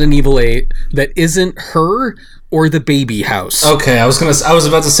Resident Evil 8 that isn't her or the baby house. Okay, I was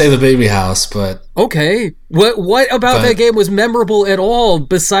about to say the baby house, but okay, what about that game was memorable at all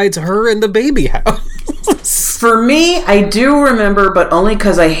besides her and the baby house? For me, I do remember, but only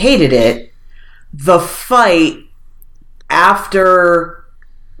because I hated it, the fight after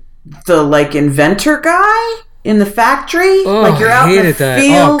the like inventor guy in the factory. Like you're out in the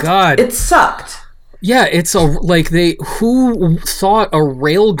field. Oh god, it sucked. Yeah, it's who thought a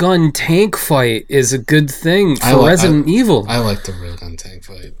railgun tank fight is a good thing for Resident Evil? I like the railgun tank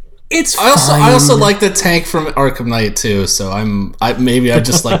fight. It's fine. I also like the tank from Arkham Knight too, so maybe I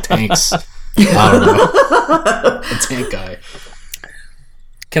just like tanks. I don't know. A tank guy.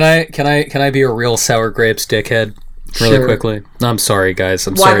 Can I be a real sour grapes dickhead really quickly? No, I'm sorry guys.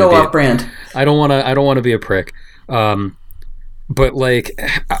 Why go off brand? I don't want to be a prick. But like,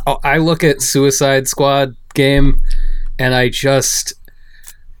 I look at Suicide Squad game, and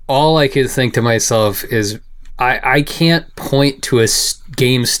all I could think to myself is, I can't point to a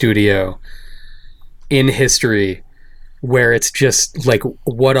game studio in history where it's just like,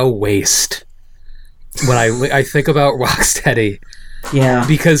 what a waste. When I think about Rocksteady,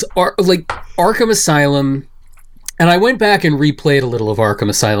 because Arkham Asylum, and I went back and replayed a little of Arkham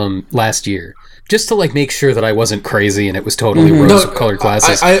Asylum last year, just to like make sure that I wasn't crazy and it was totally rose-colored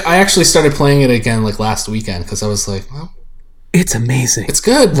glasses. I actually started playing it again like last weekend because I was like, well, it's amazing. It's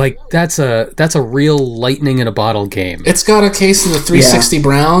good. Like that's a real lightning in a bottle game. It's got a case of the 360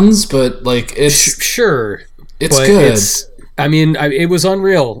 Browns, but like it's sure, it's good. It was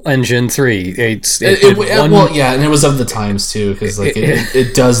Unreal Engine 3. And it was of the times too, because like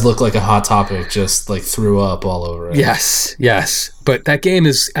it does look like a Hot Topic just like threw up all over it. Yes. But that game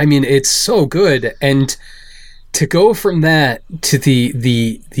is, it's so good, and to go from that to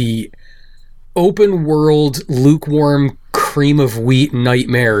the open world lukewarm cream of wheat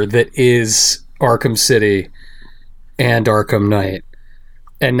nightmare that is Arkham City and Arkham Knight,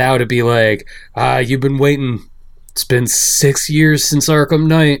 and now to be like, you've been waiting. It's been 6 years since Arkham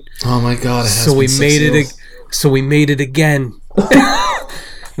Knight. Oh my god! So we made it again.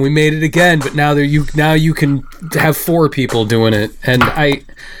 We made it again, but now you can have 4 people doing it, and I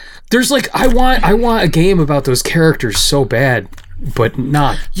want a game about those characters so bad, but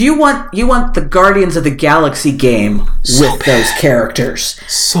not. You want the Guardians of the Galaxy game with those characters.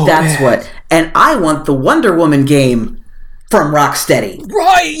 That's what. And I want the Wonder Woman game from Rocksteady.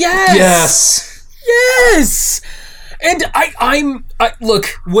 Right? Yes. Yes. And I'm look,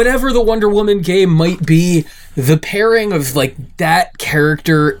 whatever the Wonder Woman game might be, the pairing of like that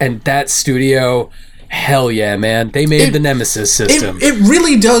character and that studio, hell yeah, man. They made the Nemesis system. It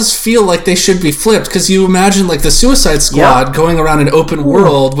really does feel like they should be flipped, because you imagine like the Suicide Squad going around an open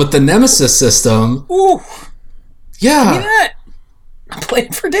world with the Nemesis system. Ooh. Yeah. Give me that. I'm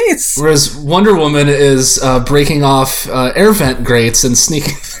playing for days. Whereas Wonder Woman is breaking off air vent grates and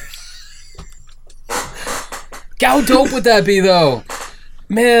sneaking. How dope would that be, though?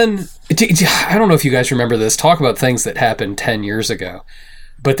 Man, I don't know if you guys remember this. Talk about things that happened 10 years ago.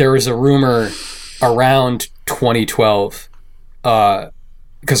 But there was a rumor around 2012, because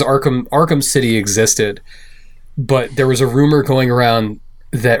Arkham City existed, but there was a rumor going around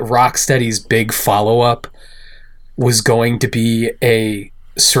that Rocksteady's big follow-up was going to be a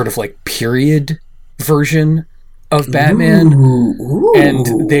sort of like period version of Batman. Ooh.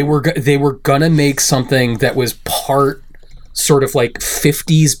 And they were gonna make something that was part sort of like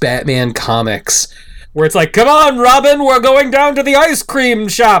 50s Batman comics, where it's like, come on, Robin, we're going down to the ice cream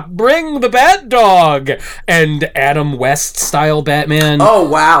shop, bring the Bat Dog, and Adam West style Batman. Oh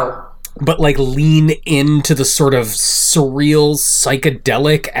wow. But like lean into the sort of surreal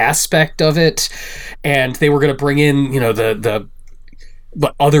psychedelic aspect of it, and they were gonna bring in,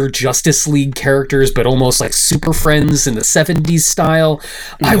 the other Justice League characters, but almost like Super Friends in the 70s style.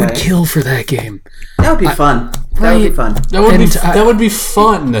 Okay. I would kill for that game. That would be fun. That would be fun. That would be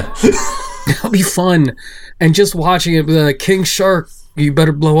fun. That would be fun. And just watching it with King Shark, you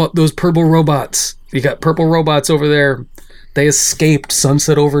better blow up those purple robots. You got purple robots over there. They escaped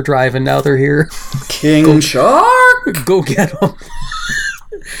Sunset Overdrive and now they're here. King Shark! Go get them.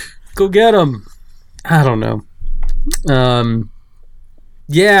 Go get them. I don't know.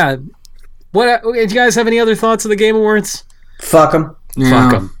 Yeah. What? Do you guys have any other thoughts of the Game Awards? Fuck them.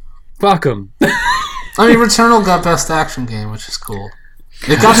 Yeah. Fuck them. I mean, Returnal got Best Action Game, which is cool.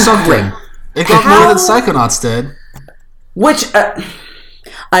 It got something. It got more than Psychonauts did. Which I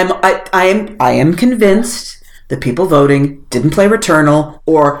am convinced that people voting didn't play Returnal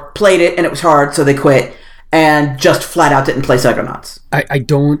or played it and it was hard, so they quit and just flat out didn't play Psychonauts. I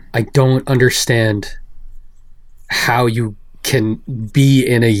don't understand how you can be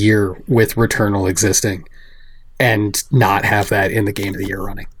in a year with Returnal existing and not have that in the Game of the Year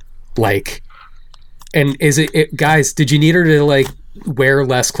running. Like, and is it guys, did you need her to like wear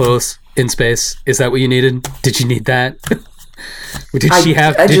less clothes in space? Is that what you needed? Did you need that? Did she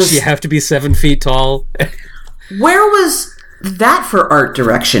have to be 7 feet tall? Where was that for art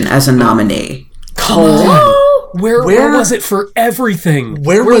direction as a nominee? Come on. Where was it for everything?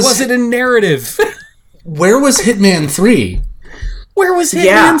 Where was it in narrative? Where was Hitman 3? Where was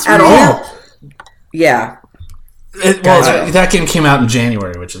Hitman 3? At all? Yeah. That game came out in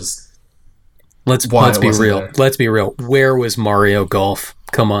January, which is let's be real. There. Let's be real. Where was Mario Golf?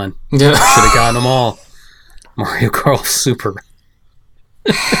 Come on. Yeah. Should have gotten them all. Mario Golf Super.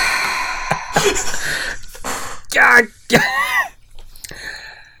 God.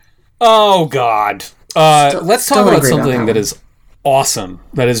 Oh God. Let's talk about something that is awesome.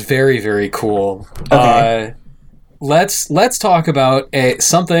 That is very, very cool. Okay. Let's talk about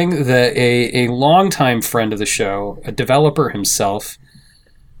something that a longtime friend of the show, a developer himself,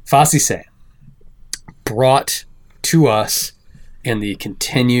 Fasise, brought to us in the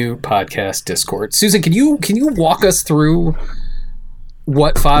Continue podcast Discord. Susan, can you walk us through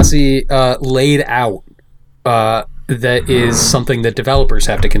what Fassi laid out that is something that developers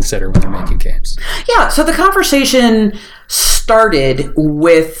have to consider when they're making games? Yeah, so the conversation started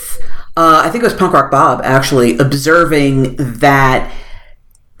with I think it was Punk Rock Bob actually observing that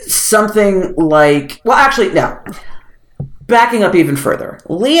something like, well, actually, no. Backing up even further,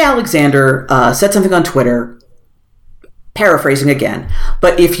 Lee Alexander said something on Twitter, paraphrasing again,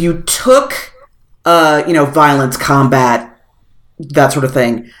 but if you took, violence, combat, that sort of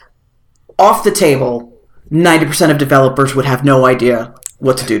thing, off the table, 90% of developers would have no idea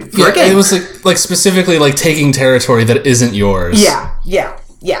what to do for a game. It was like specifically like taking territory that isn't yours. Yeah.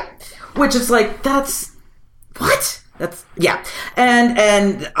 Which is like, that's... What? That's... Yeah.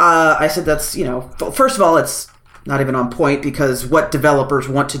 And I said that's, first of all, it's not even on point because what developers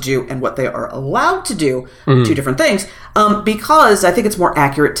want to do and what they are allowed to do, two different things. Because I think it's more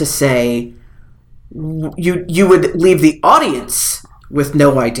accurate to say you would leave the audience with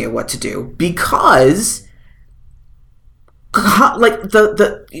no idea what to do because... Like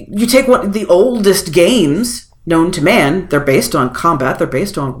you take the oldest games known to man, they're based on combat, they're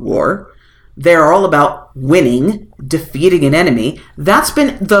based on war, they're all about winning, defeating an enemy. That's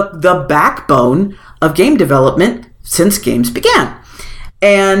been the backbone of game development since games began.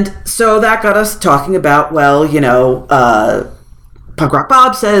 And so that got us talking about, Punk Rock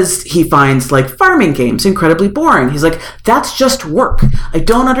Bob says he finds like farming games incredibly boring. He's like, that's just work. I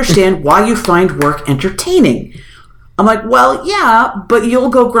don't understand why you find work entertaining. I'm like, well, yeah, but you'll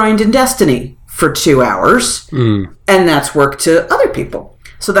go grind in Destiny for 2 hours, and that's work to other people.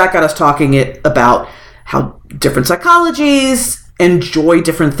 So that got us talking about how different psychologies enjoy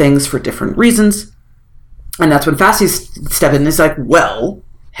different things for different reasons. And that's when Fassi stepped in and is like, well,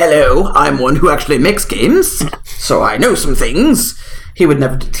 hello, I'm one who actually makes games, so I know some things. He would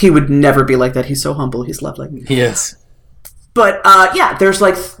never be like that. He's so humble. He's lovely. He is. But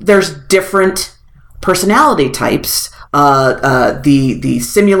there's different personality types. The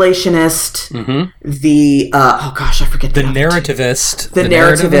simulationist, I forget the narrativist. The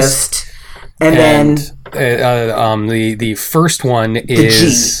narrativist. And then the first one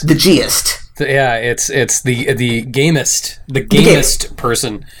is the Gist. It's the gamist. The gamist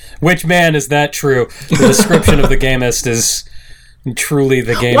person. Which, man, is that true? The description of the gamist is truly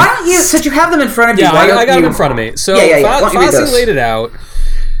the game. Why don't you, since you have them in front of you, I got them in front of me. So Fassi laid it out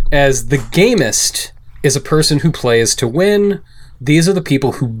as the gamist is a person who plays to win. These are the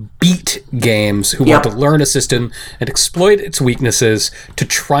people who beat games, who want to learn a system and exploit its weaknesses to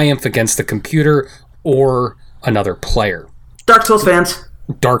triumph against the computer or another player. Dark Souls fans.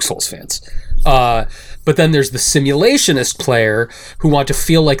 But then there's the simulationist player who want to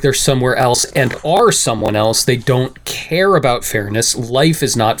feel like they're somewhere else and are someone else. They don't care about fairness. Life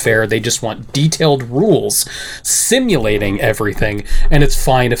is not fair. They just want detailed rules simulating everything, and it's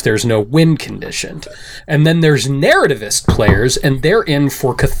fine if there's no win condition. And then there's narrativist players, and they're in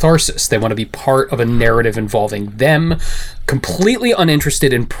for catharsis. They want to be part of a narrative involving them, completely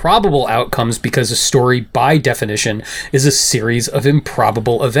uninterested in probable outcomes because a story, by definition, is a series of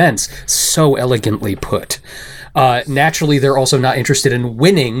improbable events. So elegantly put. Naturally, they're also not interested in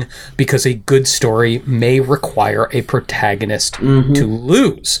winning because a good story may require a protagonist to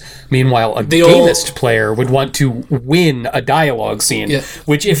lose. Meanwhile, a gamist player would want to win a dialogue scene,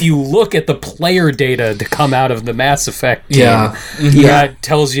 which, if you look at the player data to come out of the Mass Effect game, that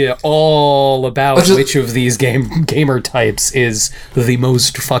tells you all about which of these gamer types is the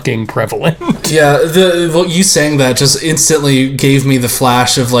most fucking prevalent. You saying that just instantly gave me the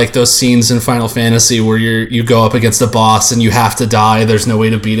flash of like those scenes in Final Fantasy where you go up against a boss and you have to die. There's no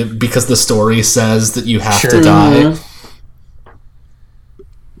way to beat it because the story says that you have to die.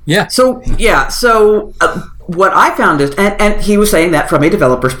 So what I found is, and he was saying that from a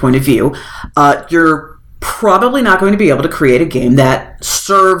developer's point of view, you're probably not going to be able to create a game that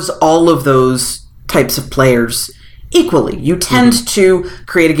serves all of those types of players equally. You tend to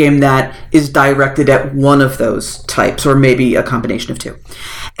create a game that is directed at one of those types, or maybe a combination of two.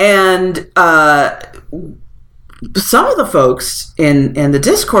 And some of the folks in the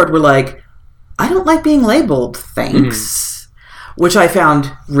Discord were like, I don't like being labeled, thanks. Which I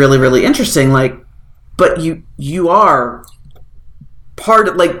found really, really interesting. Like, but you are part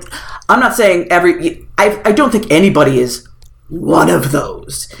of, like, I'm not saying I don't think anybody is one of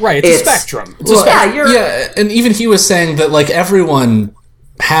those. Right, it's a spectrum. And even he was saying that, like, everyone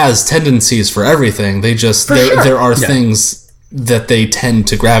has tendencies for everything. They just, there are things that they tend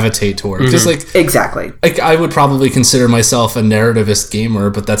to gravitate toward. Because, exactly. Like, I would probably consider myself a narrativist gamer,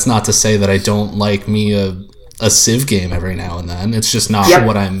 but that's not to say that I don't like me a Civ game every now and then. It's just not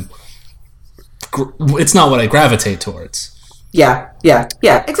what it's not what I gravitate towards. Yeah,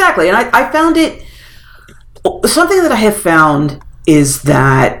 exactly. And I found it, something that I have found is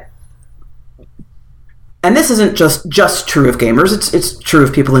that, and this isn't just true of gamers, it's true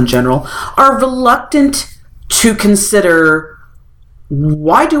of people in general, are reluctant to consider,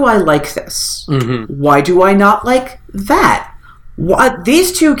 why do I like this? Why do I not like that?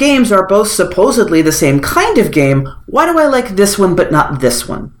 These two games are both supposedly the same kind of game. Why do I like this one but not this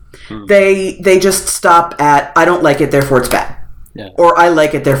one? They just stop at, I don't like it, therefore it's bad. Or I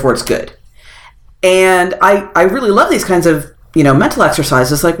like it, therefore it's good. And I really love these kinds of, mental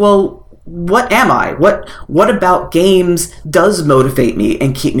exercises. Like, well, what am I? What about games does motivate me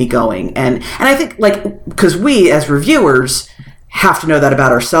and keep me going? And I think, like, because we as reviewers have to know that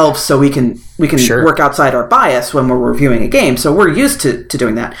about ourselves, so we can work outside our bias when we're reviewing a game. So we're used to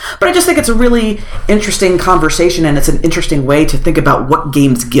doing that. But I just think it's a really interesting conversation, and it's an interesting way to think about what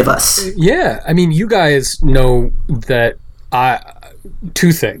games give us. Yeah, I mean, you guys know that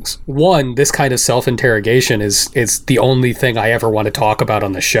two things. One, this kind of self-interrogation is the only thing I ever want to talk about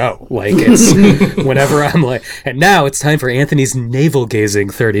on the show. Like, it's whenever I'm like, and now it's time for Anthony's navel-gazing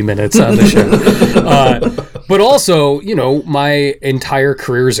 30 minutes on the show. But also, my entire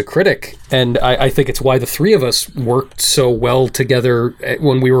career as a critic, and I think it's why the three of us worked so well together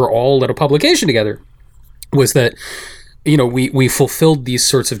when we were all at a publication together, was that we fulfilled these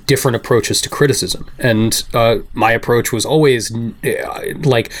sorts of different approaches to criticism. And my approach was always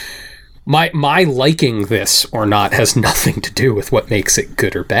like, my liking this or not has nothing to do with what makes it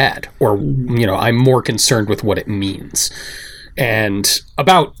good or bad. Or, I'm more concerned with what it means. And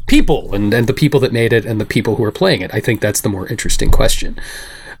about people and the people that made it and the people who are playing it. I think that's the more interesting question.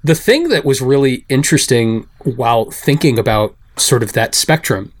 The thing that was really interesting while thinking about sort of that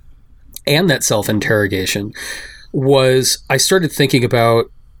spectrum and that self-interrogation was I started thinking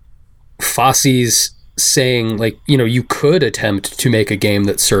about Fosse's saying, like, you could attempt to make a game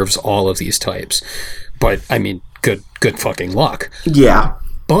that serves all of these types, but I mean, good fucking luck. Yeah.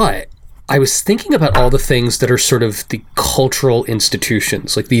 But I was thinking about all the things that are sort of the cultural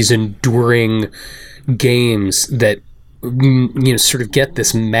institutions, like these enduring games that sort of get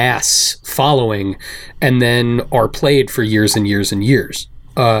this mass following and then are played for years and years and years.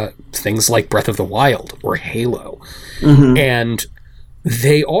 Things like Breath of the Wild or Halo. And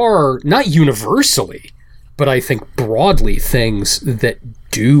they are not universally, but I think broadly things that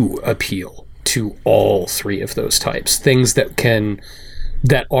do appeal to all three of those types. Things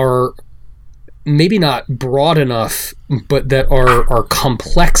that are maybe not broad enough, but that are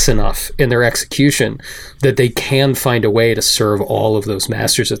complex enough in their execution that they can find a way to serve all of those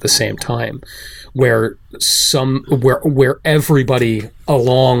masters at the same time, where everybody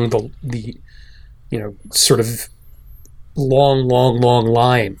along the sort of long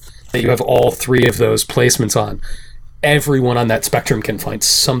line that you have all three of those placements on, everyone on that spectrum can find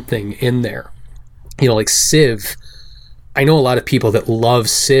something in there. Like Civ, I know a lot of people that love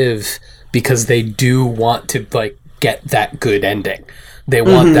Civ because they do want to like get that good ending. They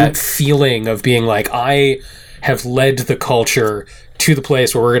want that feeling of being like, I have led the culture to the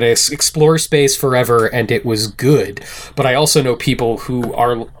place where we're going to explore space forever and it was good. But I also know people who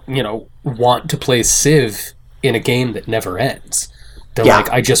are, want to play Civ in a game that never ends. They're like,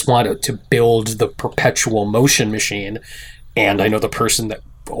 I just want to build the perpetual motion machine. And I know the person that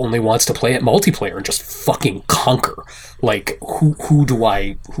only wants to play it multiplayer and just fucking conquer. Like, who do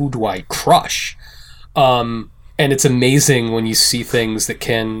I crush? And it's amazing when you see things that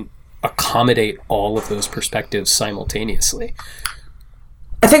can accommodate all of those perspectives simultaneously.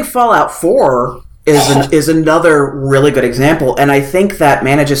 I think Fallout 4 is another really good example, and I think that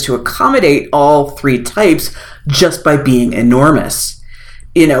manages to accommodate all three types just by being enormous.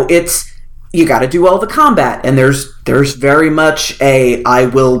 You got to do all the combat, and there's very much I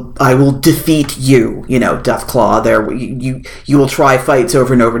will defeat you, Deathclaw. There, you will try fights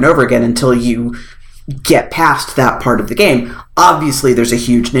over and over and over again until you get past that part of the game. Obviously, there's a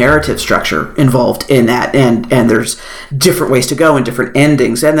huge narrative structure involved in that, and there's different ways to go and different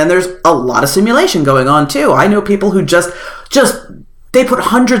endings, and then there's a lot of simulation going on too. I know people who just they put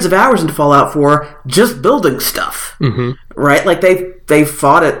hundreds of hours into Fallout 4 just building stuff, right? Like they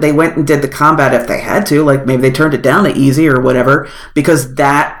fought it, they went and did the combat if they had to, like maybe they turned it down to easy or whatever because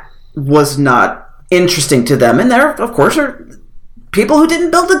that was not interesting to them. And there, of course, are people who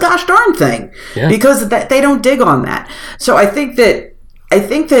didn't build the gosh darn thing because they don't dig on that. So I think that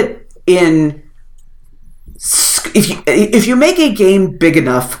if you make a game big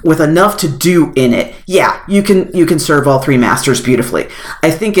enough with enough to do in it, you can serve all three masters beautifully.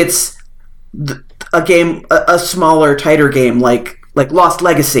 I think it's a smaller, tighter game like Lost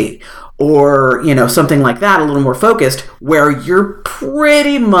Legacy or something like that, a little more focused, where you're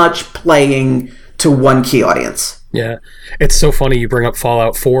pretty much playing to one key audience. Yeah, it's so funny you bring up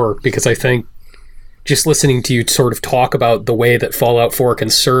Fallout 4 because I think just listening to you sort of talk about the way that Fallout 4 can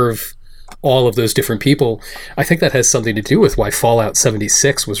serve all of those different people, I think that has something to do with why Fallout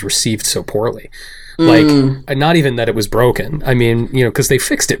 76 was received so poorly. Like, not even that it was broken. I mean, because they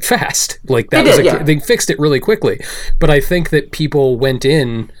fixed it fast. Like they fixed it really quickly. But I think that people went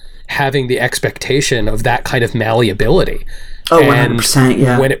in having the expectation of that kind of malleability. Oh, 100%,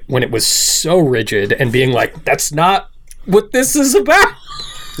 yeah. When it was so rigid and being like, that's not what this is about.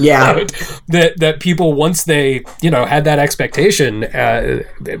 Yeah. that people, once they, had that expectation,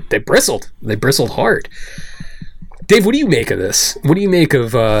 they bristled. They bristled hard. Dave, what do you make of this? What do you make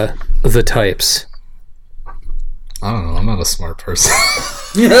of the types? I don't know. I'm not a smart person.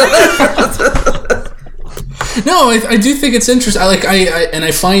 No, I do think it's interesting.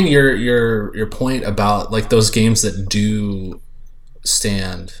 I find your point about like those games that do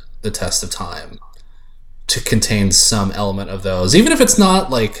stand the test of time to contain some element of those, even if it's not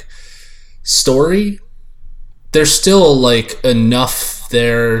like story. There's still like enough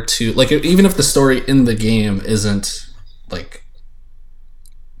there to like, even if the story in the game isn't like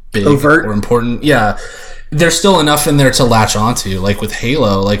big overt or important, there's still enough in there to latch onto. Like with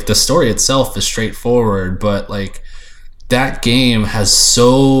Halo, like the story itself is straightforward, but like that game has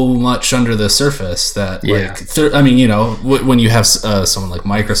so much under the surface that when you have someone like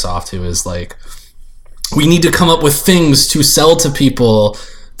Microsoft who is like, we need to come up with things to sell to people.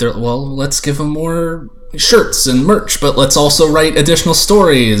 Let's give them more shirts and merch, but let's also write additional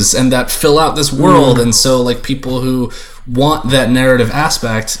stories and that fill out this world. And so like people who want that narrative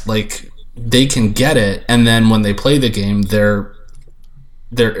aspect, like they can get it, and then when they play the game, their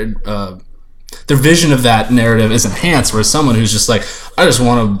vision of that narrative is enhanced. Whereas someone who's just like, I just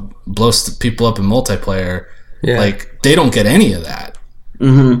want to blow people up in multiplayer, like they don't get any of that.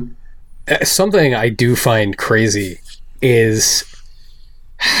 Something I do find crazy is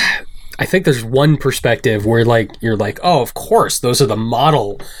I think there's one perspective where like you're like, oh, of course, those are the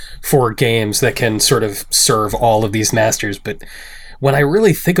model for games that can sort of serve all of these masters, but when I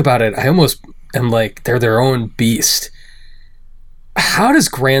really think about it, I almost am like, they're their own beast. How does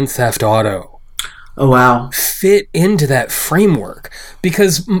Grand Theft Auto Oh, wow. fit into that framework,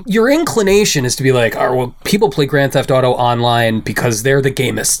 because your inclination is to be like, oh, well, people play Grand Theft Auto Online because they're the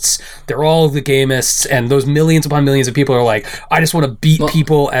gamists. They're all the gamists, and those millions upon millions of people are like, I just want to beat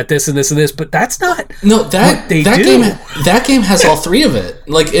people at this and this and this, but that's not what they do. That game has all three of it.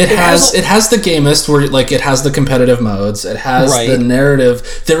 Like it has the gamist where like it has the competitive modes. It has the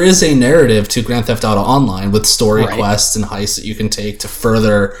narrative. There is a narrative to Grand Theft Auto Online with story quests and heists that you can take to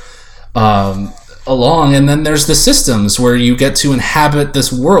further along, and then there's the systems where you get to inhabit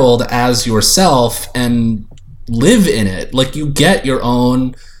this world as yourself and live in it. Like you get your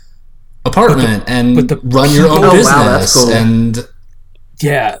own apartment and run your own business. Wow, that's cool. And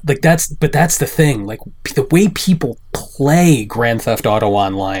yeah, like that's the thing. Like the way people play Grand Theft Auto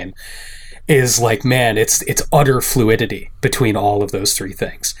Online is like, man, it's utter fluidity between all of those three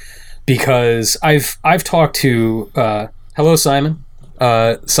things. Because I've talked to hello Simon.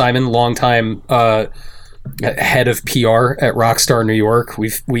 Simon, longtime head of PR at Rockstar New York.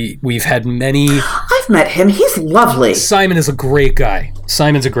 We've had many. I've met him. He's lovely. Simon is a great guy.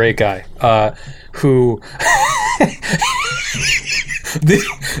 Simon's a great guy. Who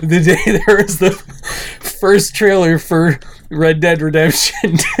the day there was the first trailer for Red Dead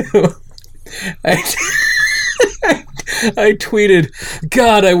Redemption 2, I tweeted,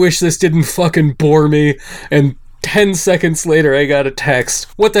 God, I wish this didn't fucking bore me, and 10 seconds later, I got a text.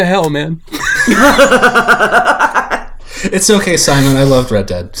 What the hell, man? It's okay, Simon. I loved Red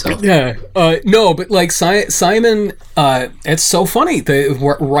Dead. So. Yeah. No, but like Simon, it's so funny.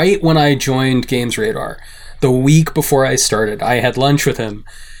 Right when I joined Games Radar, the week before I started, I had lunch with him,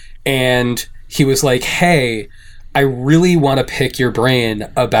 and he was like, hey, I really want to pick your brain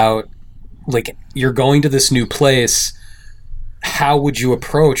about, like, you're going to this new place. How would you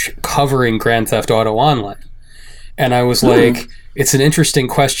approach covering Grand Theft Auto Online? And I was like, it's an interesting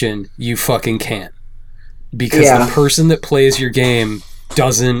question. You fucking can't. Because the person that plays your game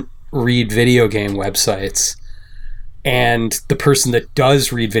doesn't read video game websites. And the person that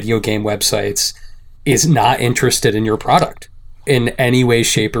does read video game websites is not interested in your product in any way,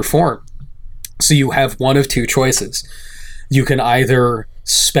 shape, or form. So you have one of two choices. You can either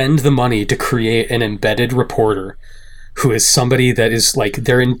spend the money to create an embedded reporter who is somebody that is like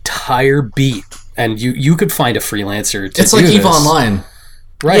their entire beat. And you could find a freelancer to It's like EVE Online.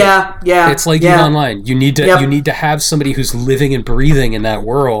 Right. Yeah. It's like EVE Online. You need to have somebody who's living and breathing in that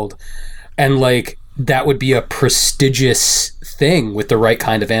world. And like that would be a prestigious thing with the right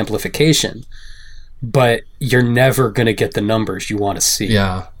kind of amplification. But you're never going to get the numbers you want to see.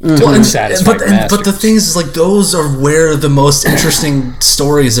 Yeah. Mm-hmm. But the thing is, like, those are where the most interesting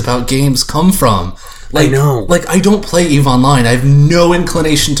stories about games come from. Like, I know. Like, I don't play EVE Online. I have no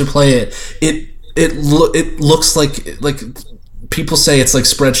inclination to play it. It looks like people say it's like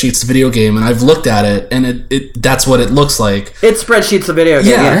Spreadsheets, the video game, and I've looked at it, and it that's what it looks like. It's Spreadsheets, the video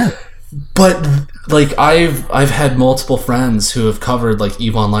game. Yeah. But like I've had multiple friends who have covered like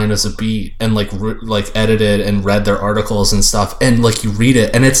EVE Online as a beat and like edited and read their articles and stuff, and like you read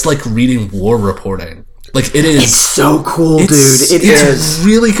it and it's like reading war reporting. Like it is. It's so cool, dude. It's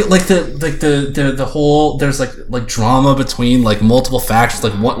really good. Like the whole there's like drama between like multiple factions.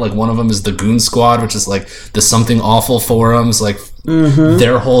 Like one of them is the Goon Squad, which is like the Something Awful forums, like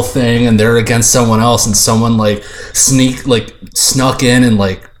their whole thing, and they're against someone else, and someone like snuck in and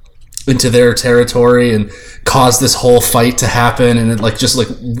like into their territory and caused this whole fight to happen, and it like just like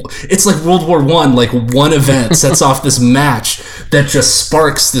it's like World War I. Like one event sets off this match that just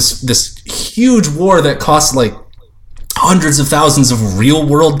sparks this huge war that costs like hundreds of thousands of real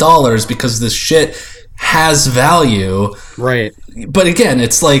world dollars because this shit has value. Right. But again,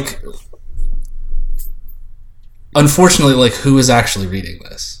 it's like, unfortunately, like who is actually reading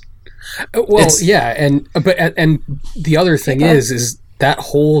this? Well, yeah, and the other thing is that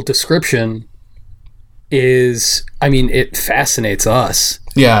whole description is, I mean, it fascinates us.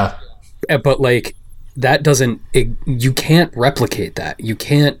 Yeah. But like that doesn't, you can't replicate that. You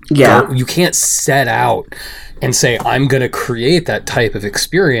can't you can't set out and say, I'm going to create that type of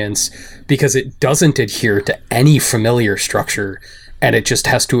experience, because it doesn't adhere to any familiar structure, and it just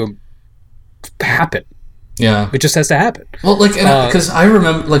has to happen. Yeah. It just has to happen. Well, like, because I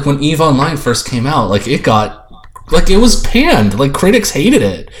remember like when EVE Online first came out, like it was panned. Like critics hated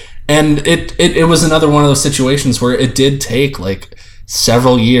it. And it was another one of those situations where it did take like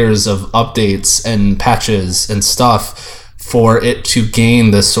several years of updates and patches and stuff for it to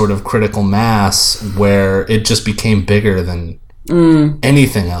gain this sort of critical mass where it just became bigger than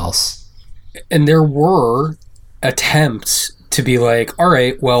anything else. And there were attempts to be like, all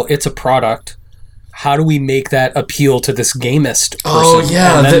right, well, it's a product. How do we make that appeal to this gamist person? Oh,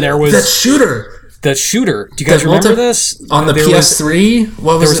 yeah. And then there was that shooter. that shooter. Do you guys remember this? On the PS3?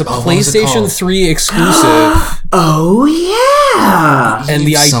 What was it? There was a PlayStation 3 exclusive. Oh, yeah! And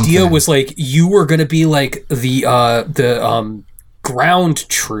the idea was, like, you were going to be, like, the ground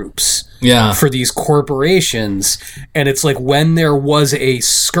troops for these corporations. And it's like when there was a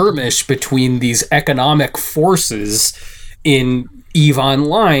skirmish between these economic forces in EVE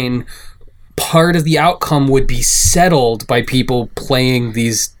Online, part of the outcome would be settled by people playing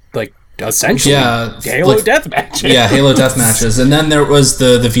these, like, essentially Halo deathmatches. Yeah, Halo deathmatches. And then there was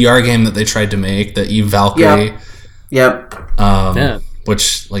the VR game that they tried to make, the EVE Valkyrie. Yep.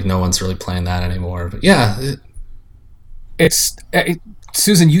 Which, like, no one's really playing that anymore. But yeah.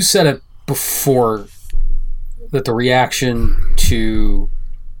 Susan, you said it before that the reaction to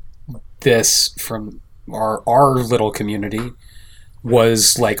this from our little community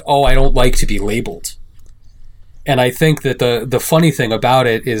was like, oh, I don't like to be labeled. And I think that the funny thing about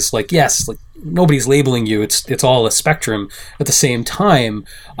it is, like, yes, like, nobody's labeling you. It's all a spectrum. At the same time,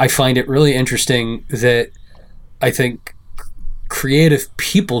 I find it really interesting that I think creative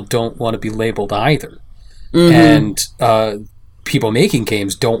people don't want to be labeled either. And people making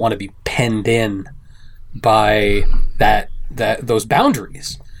games don't want to be penned in by those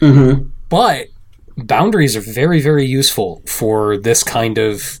boundaries. But boundaries are very, very useful for this kind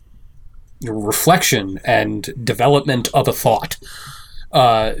of reflection and development of a thought.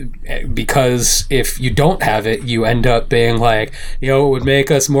 Because if you don't have it, you end up being like, it would make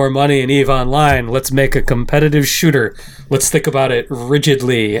us more money in EVE Online. Let's make a competitive shooter. Let's think about it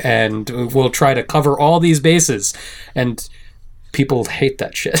rigidly, and we'll try to cover all these bases. And people hate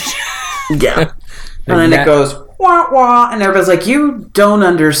that shit. Yeah. And then it goes, wah, wah, and everybody's like, you don't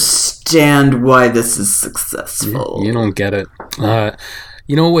understand why this is successful. You don't get it.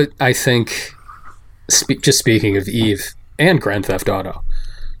 You know what I think, just speaking of EVE and Grand Theft Auto,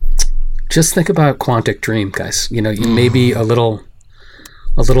 just think about Quantic Dream, guys. You maybe a little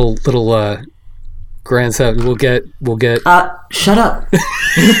Grand Theft. We'll get. Shut up.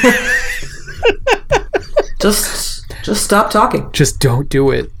 Just stop talking. Just don't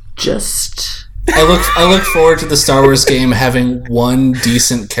do it. I look forward to the Star Wars game having one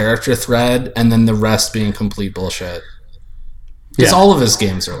decent character thread and then the rest being complete bullshit. Because all of his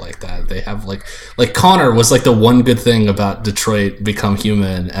games are like that. They have like Connor was like the one good thing about Detroit Become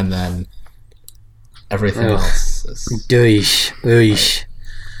Human, and then everything else is... Douche.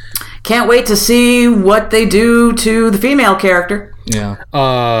 Can't wait to see what they do to the female character. Yeah.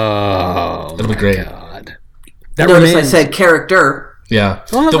 Oh, it'll be great. God. Notice I said character. Yeah.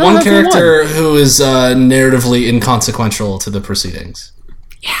 The one character who is narratively inconsequential to the proceedings.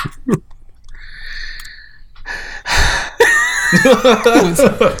 Yeah. Do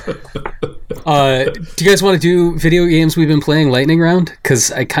you guys want to do video games we've been playing lightning round?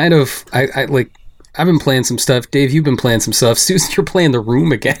 Because I I've been playing some stuff. Dave, you've been playing some stuff. Susan, you're playing The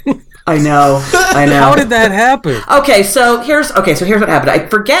Room again. I know. How did that happen? Okay, so here's what happened. I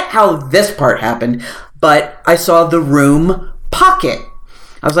forget how this part happened, but I saw The Room Pocket.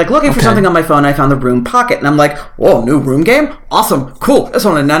 I was like looking for something on my phone. I found The Room Pocket, and I'm like, whoa, new Room game? Awesome, cool. It's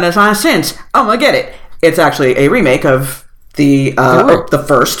only 99 cents. I'm gonna get it. It's actually a remake of the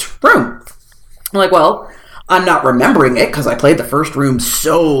first Room. I'm like, well, I'm not remembering it because I played the first Room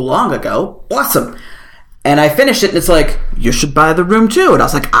so long ago. Awesome. And I finished it, and it's like, you should buy The Room too. And I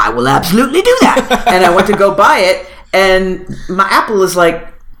was like, I will absolutely do that. And I went to go buy it, and my Apple is like,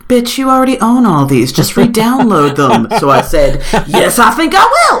 bitch, you already own all these. Just re-download them. So I said, yes, I think I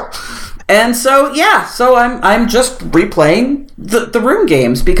will. And so, so I'm just replaying the Room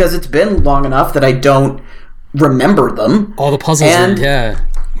games because it's been long enough that I don't remember them. All the puzzles, and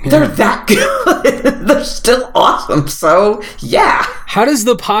they're that good. They're still awesome. So, yeah. How does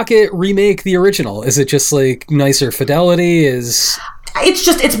the Pocket remake the original? Is it just like nicer fidelity? It's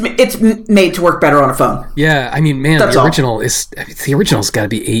made to work better on a phone. Yeah, I mean, man, the original's got to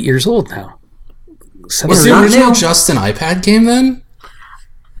be 8 years old now. Was the original just an iPad game then?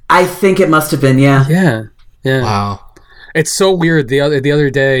 I think it must have been, yeah. Yeah. Wow. It's so weird. The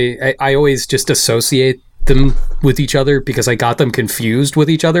other day, I always just associate them with each other because I got them confused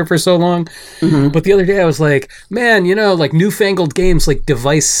with each other for so long. Mm-hmm. But the other day I was like, man, like newfangled games like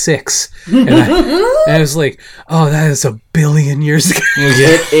Device 6. And I was like, oh, that is a billion years ago.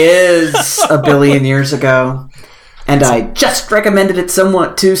 It is a billion years ago. And I just recommended it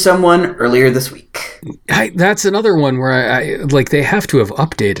to someone earlier this week. That's another one where I they have to have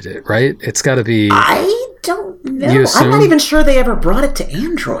updated it, right? It's got to be... I don't know. I'm not even sure they ever brought it to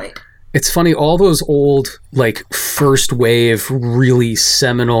Android. It's funny, all those old, first wave, really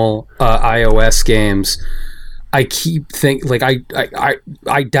seminal iOS games I keep think like I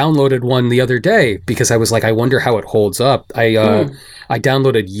downloaded one the other day because I was like, I wonder how it holds up. I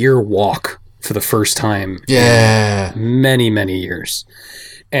downloaded Year Walk for the first time. Yeah. In many years.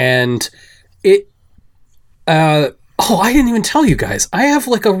 And it I didn't even tell you guys. I have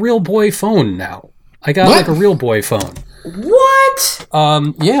like a real boy phone now. I got like a real boy phone. What?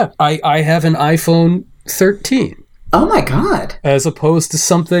 Yeah, I have an iPhone 13. Oh my god. As opposed to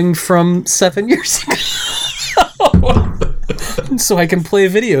something from 7 years ago. So I can play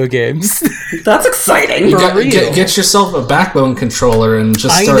video games. That's exciting. Get yourself a Backbone controller and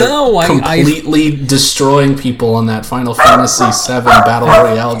just start completely destroying people on that Final Fantasy VII Battle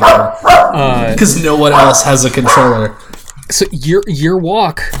Royale game. Because no one else has a controller. So Year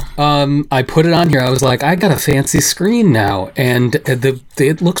Walk, I put it on here. I was like, I got a fancy screen now, and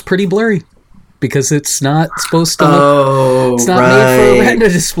it looks pretty blurry because it's not supposed to. It's not made for a Retina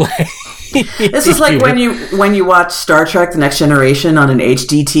display. This is like when you watch Star Trek: The Next Generation on an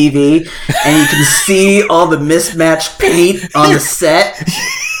HD TV, and you can see all the mismatched paint on the set.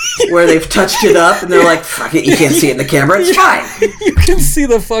 Where they've touched it up and they're like, fuck it, you can't see it in the camera, it's fine. You can see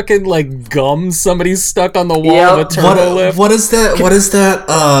the fucking like gum somebody's stuck on the wall of a turbo lift. What is that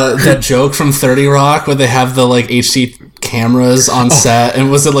that joke from 30 Rock where they have the like HD cameras on set, and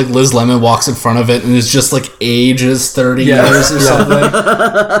was it like Liz Lemon walks in front of it and it's just like ages 30 years or something?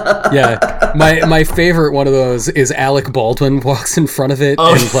 Yeah. My favorite one of those is Alec Baldwin walks in front of it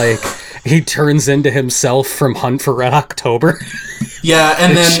and like he turns into himself from Hunt for Red October. Yeah,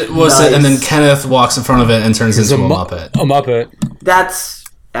 and then and then Kenneth walks in front of it and turns into a Muppet. A Muppet. That's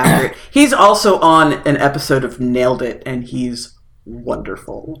accurate. He's also on an episode of Nailed It, and he's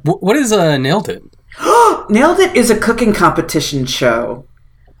wonderful. What is Nailed It? Nailed It is a cooking competition show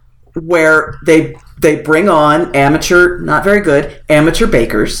where they bring on not very good amateur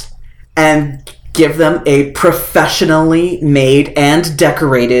bakers and give them a professionally made and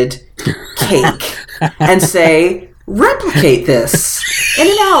decorated cake and say, replicate this in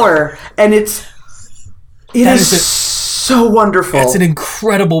an hour, and it is so wonderful. That's an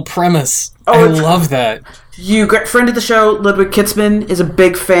incredible premise. I love that. Friend of the show, Ludwig Kitzman, is a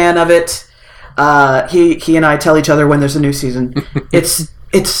big fan of it. He and I tell each other when there's a new season. It's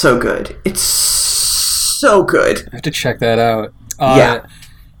so good. It's so good. I have to check that out. Yeah,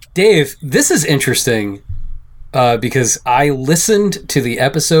 Dave, this is interesting. Because I listened to the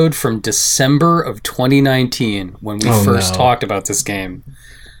episode from December of 2019 when we first talked about this game.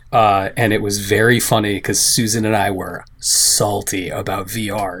 And it was very funny because Susan and I were salty about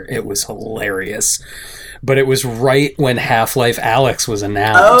VR. It was hilarious. But it was right when Half-Life Alyx was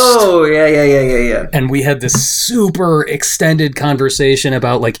announced. Oh, yeah. And we had this super extended conversation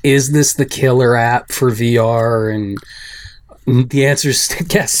about, like, is this the killer app for VR? And the answer is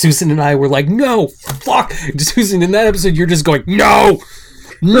yes. Susan and I were like, no, fuck. Susan, in that episode, you're just going, no.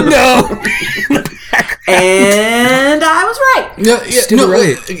 And I was right.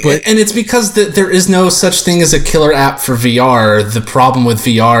 But and it's because there is no such thing as a killer app for VR. The problem with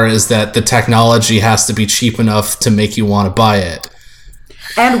VR is that the technology has to be cheap enough to make you want to buy it.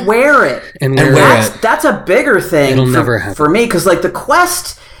 And wear it. That's a bigger thing. It'll never happen. For me, because like the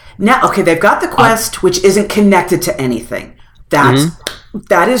Quest, now, okay, they've got the Quest, which isn't connected to anything.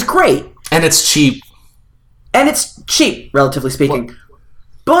 That is great. And it's cheap. Relatively speaking.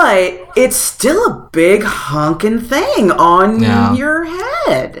 But it's still a big honking thing on your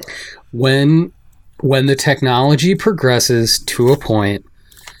head. When the technology progresses to a point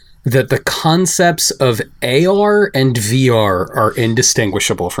that the concepts of AR and VR are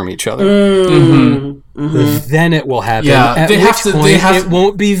indistinguishable from each other, then it will happen. Yeah, At which point it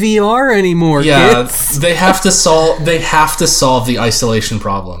won't be VR anymore. Yeah, kids. they have to solve the isolation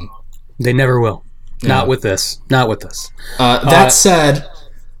problem. They never will. Yeah. Not with this. That said,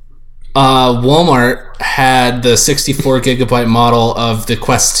 Walmart had the 64 gigabyte model of the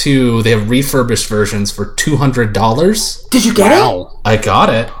Quest 2. They have refurbished versions for $200. Did you get it? I got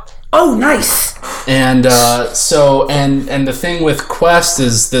it. Oh, nice. And and the thing with Quest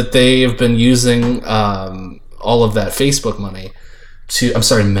is that they have been using all of that Facebook money to. I'm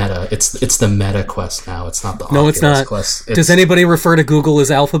sorry, Meta. It's the Meta Quest now. It's not the Oculus it's not. Quest. Does anybody refer to Google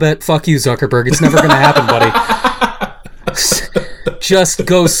as Alphabet? Fuck you, Zuckerberg. It's never going to happen, buddy. Just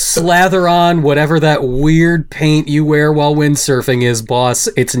go slather on whatever that weird paint you wear while windsurfing is, boss.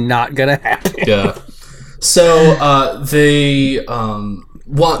 It's not going to happen. Yeah. So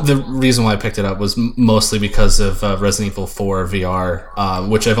the reason why I picked it up was mostly because of Resident Evil 4 VR,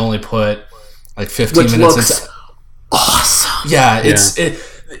 which I've only put like 15 minutes into. Awesome. Yeah,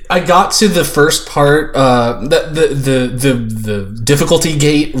 I got to the first part, the difficulty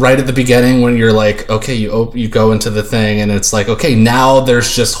gate right at the beginning when you're like, okay, you go into the thing and it's like, okay, now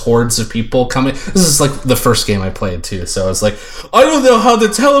there's just hordes of people coming. This is like the first game I played too, so it's like, I don't know how the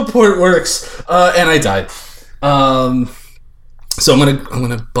teleport works, and I died. So I'm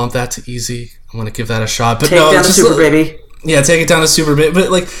gonna bump that to easy. I'm gonna give that a shot. But take down the super baby. Yeah, take it down a super bit, but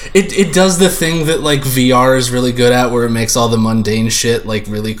like it does the thing that like VR is really good at, where it makes all the mundane shit like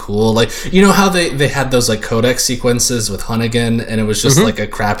really cool. Like, you know how they had those like codec sequences with Hunnigan, and it was just like a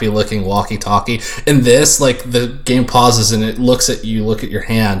crappy looking walkie-talkie. In this, like the game pauses and it looks at you, look at your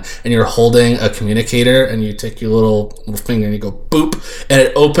hand, and you're holding a communicator, and you take your little finger and you go boop, and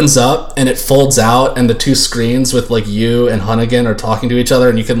it opens up and it folds out, and the two screens with like you and Hunnigan are talking to each other,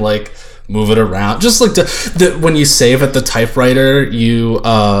 and you can like move it around, just like when you save at the typewriter, you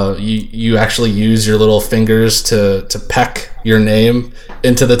actually use your little fingers to peck your name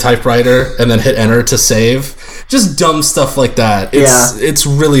into the typewriter and then hit enter to save. Just dumb stuff like that. It's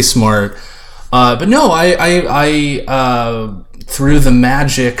really smart. But no, I through the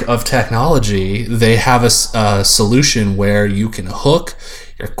magic of technology, they have a solution where you can hook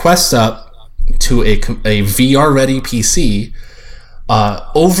your Quest up to a VR ready PC.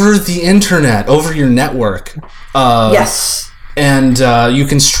 Over the internet, over your network. Yes. And you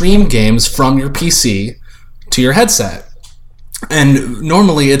can stream games from your PC to your headset. And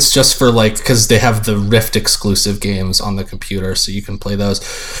normally it's just for like, because they have the Rift exclusive games on the computer, so you can play those.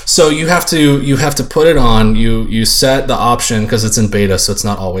 So you have to put it on. You set the option, because it's in beta, so it's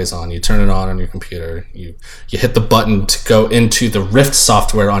not always on. You turn it on your computer. You hit the button to go into the Rift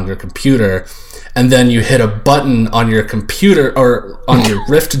software on your computer. And then you hit a button on your computer or on your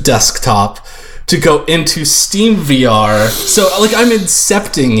Rift desktop to go into Steam VR. So, like, I'm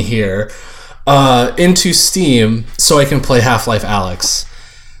incepting here into Steam so I can play Half-Life Alyx.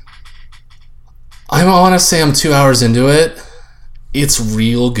 I want to say I'm 2 hours into it. It's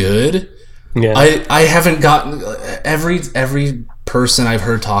real good. Yeah. I haven't gotten... Every person I've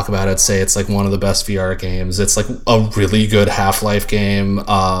heard talk about it say it's, like, one of the best VR games. It's, like, a really good Half-Life game.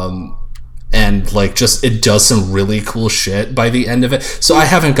 And like, just it does some really cool shit by the end of it. So I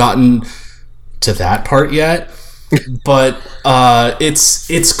haven't gotten to that part yet, but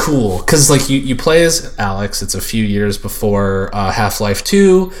it's cool because like you play as Alyx. It's a few years before Half-Life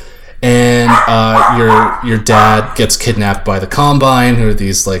 2, and your dad gets kidnapped by the Combine, who are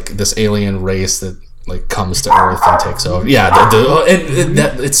these like this alien race that like comes to Earth and takes over. Yeah,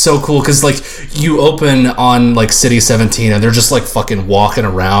 it's so cool because like you open on like City 17 and they're just like fucking walking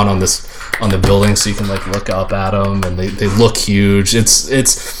around on the building, so you can like look up at them, and they look huge.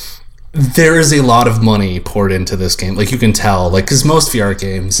 There is a lot of money poured into this game, like you can tell, like because most VR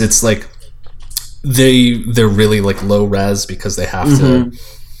games, it's like they're really like low res because they have to,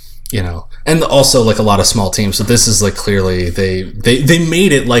 you know, and also like a lot of small teams. So this is like clearly they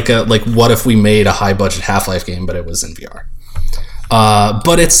made it like what if we made a high budget Half-Life game, but it was in VR.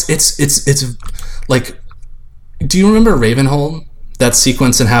 But it's like, do you remember Ravenholm? That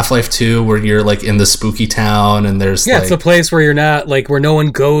sequence in Half-Life 2 where you're like in the spooky town and there's it's the place where you're not like where no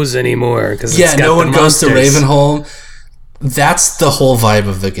one goes anymore because no one goes to Ravenholm. That's the whole vibe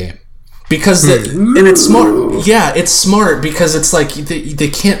of the game. Because and it's smart. Yeah, it's smart because it's like they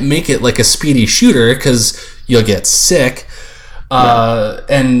can't make it like a speedy shooter because you'll get sick.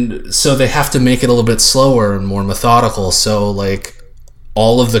 And so they have to make it a little bit slower and more methodical. So like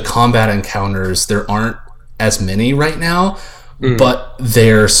all of the combat encounters, there aren't as many right now, but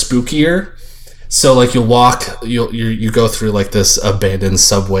they're spookier. So like you go through like this abandoned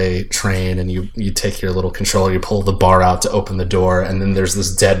subway train, and you take your little controller, you pull the bar out to open the door, and then there's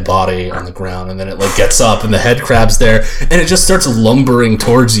this dead body on the ground, and then it like gets up and the head crab's there, and it just starts lumbering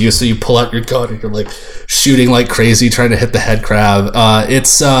towards you. So you pull out your gun and you're like shooting like crazy trying to hit the head crab.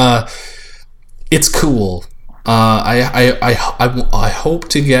 It's cool. I hope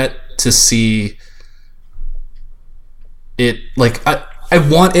to get to see it. Like I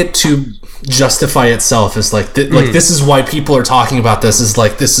want it to justify itself as like like this is why people are talking about this, is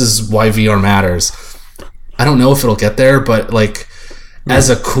like this is why VR matters. I don't know if it'll get there, but like as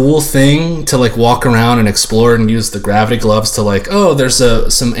a cool thing to like walk around and explore and use the gravity gloves to like, oh, there's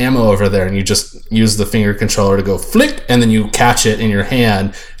some ammo over there, and you just use the finger controller to go flick, and then you catch it in your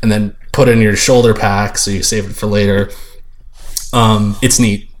hand and then put it in your shoulder pack so you save it for later. It's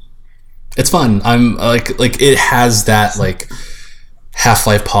neat. It's fun. I'm like it has that like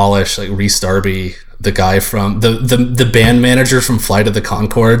Half-Life polish, like Rhys Darby, the guy from the band manager from Flight of the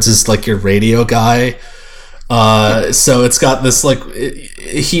Conchords, is like your radio guy. So it's got this like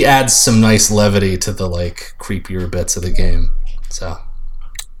he adds some nice levity to the like creepier bits of the game. So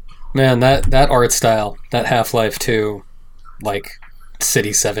Man, that art style, that Half-Life 2, like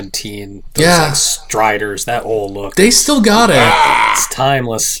City 17, those like Striders, that old look. They still got it. It's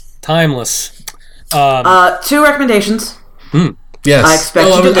timeless. Timeless. 2 recommendations. Yes. I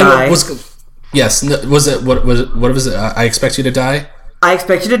Expect You to Die. Yes. Was it what was it? I Expect You to Die? I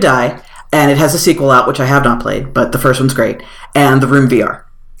Expect You to Die, and it has a sequel out, which I have not played, but the first one's great. And The Room VR.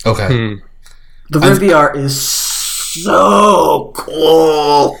 Okay. The Room VR is so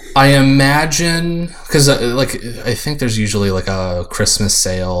cool. I imagine, because I think there's usually like a Christmas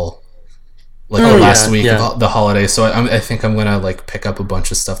sale, like the last week of the holiday. So I think I'm gonna like pick up a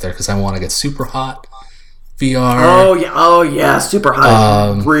bunch of stuff there because I want to get Super Hot VR. Oh yeah, Super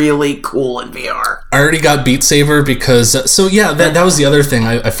Hot is really cool in VR. I already got Beat Saber because that was the other thing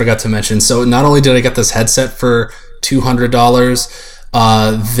I forgot to mention. So not only did I get this headset for $200.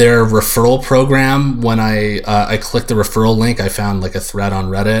 Their referral program, when I clicked the referral link, I found like a thread on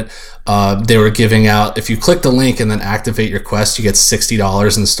Reddit. They were giving out, if you click the link and then activate your Quest, you get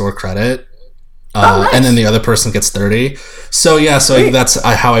 $60 in store credit. Nice. And then the other person gets 30. So that's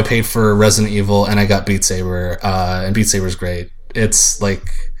how I paid for Resident Evil, and I got Beat Saber. And Beat Saber's great. It's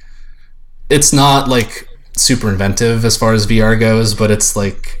not like super inventive as far as VR goes, but it's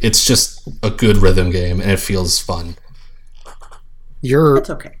just a good rhythm game, and it feels fun. That's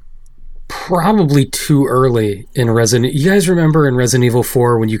okay. Probably too early in Resident. You guys remember in Resident Evil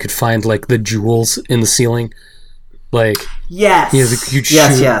 4 when you could find like the jewels in the ceiling? Like yes, you'd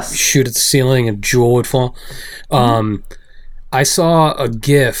shoot at the ceiling and a jewel would fall. I saw a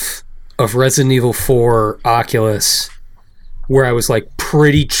GIF of Resident Evil 4 Oculus where I was like,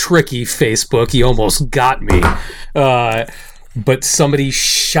 pretty tricky, Facebook. You almost got me. But somebody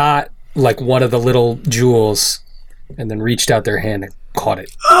shot like one of the little jewels and then reached out their hand and caught it.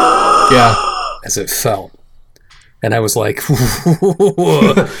 As it fell. And I was like,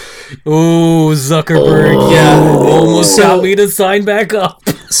 "Oh, Zuckerberg, almost got me to sign back up."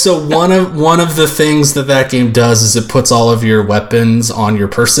 So one of the things that game does is it puts all of your weapons on your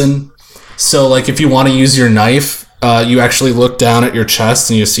person. So like if you want to use your knife, you actually look down at your chest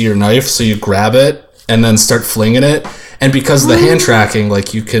and you see your knife, so you grab it and then start flinging it. And because of the hand tracking,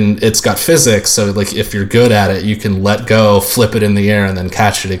 like it's got physics, so like if you're good at it, you can let go, flip it in the air, and then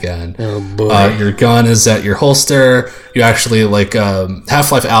catch it again. Oh boy! Your gun is at your holster. You actually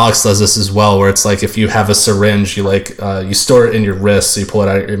Half-Life Alyx does this as well, where it's like if you have a syringe, you you store it in your wrist, so you pull it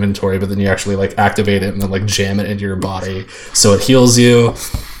out of your inventory, but then you actually like activate it and then like jam it into your body, so it heals you.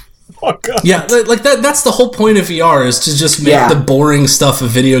 Oh, God. Yeah, like that's the whole point of VR, is to just make the boring stuff of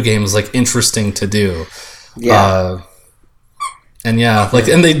video games like interesting to do. Yeah. And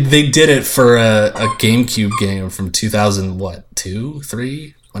and they did it for a GameCube game from 2002,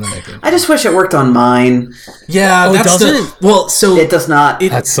 3? When did that game? I just wish it worked on mine. Yeah, it doesn't. It does not.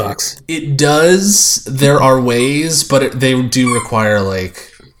 That sucks. It does. There are ways, but they do require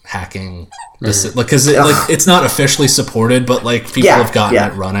like hacking. Because it's not officially supported, but like people have gotten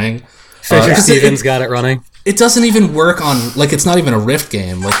it running. Fisher Stevens got it running. It doesn't even work on it's not even a Rift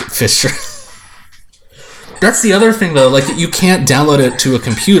game like Fisher. That's the other thing, though. Like, you can't download it to a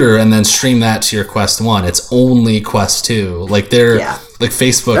computer and then stream that to your Quest 1. It's only Quest 2. Like, like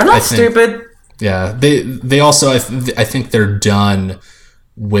Facebook. They're not stupid. Yeah, they also. I think they're done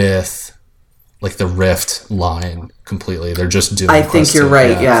with like the Rift line completely. They're just doing. I think you're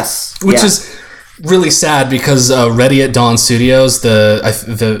right. Yes, which is really sad because Ready at Dawn Studios,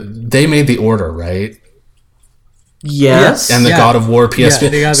 they made The Order, right? Yes. And the God of War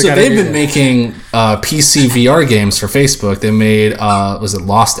PSP. So they've been making PC VR games for Facebook. They made, was it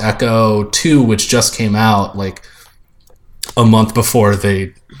Lost Echo 2, which just came out like a month before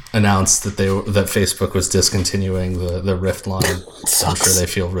they announced that that Facebook was discontinuing the Rift line. I'm sure they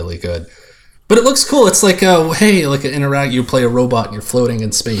feel really good. But it looks cool. It's like, hey, like an interact. You play a robot and you're floating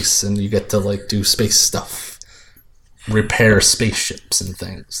in space, and you get to like do space stuff, repair spaceships and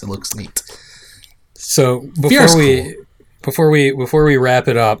things. It looks neat. So before we wrap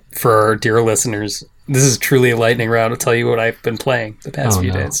it up for our dear listeners, this is truly a lightning round. I'll tell you what I've been playing the past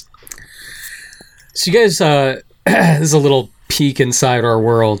few days. So you guys, this is a little peek inside our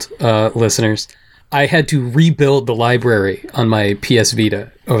world, listeners. I had to rebuild the library on my PS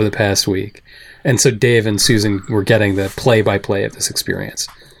Vita over the past week. And so Dave and Susan were getting the play-by-play of this experience.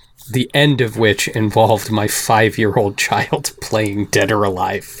 The end of which involved my 5-year-old child playing Dead or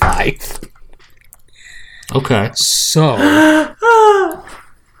Alive 5. Okay. So,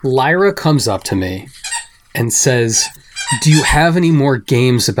 Lyra comes up to me and says, "Do you have any more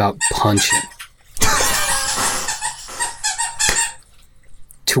games about punching?"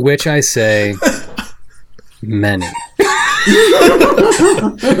 To which I say, "Many."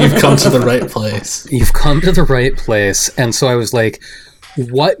 You've come to the right place. You've come to the right place. And so I was like,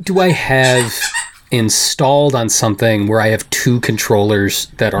 what do I have installed on something where I have 2 controllers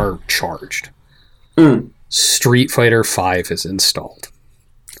that are charged? Street Fighter V is installed.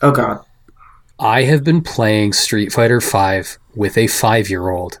 Oh, God. I have been playing Street Fighter V with a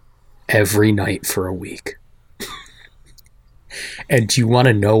 5-year-old every night for a week. And do you want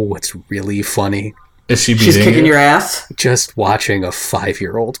to know what's really funny? Is she She's kicking your ass? Just watching a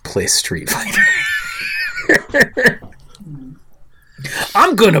 5-year-old play Street Fighter.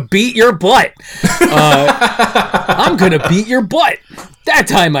 I'm gonna beat your butt. I'm gonna beat your butt. That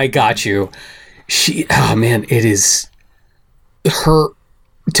time I got you. Oh man, it is her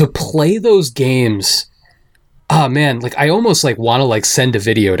to play those games. Oh man, like I almost like want to like send a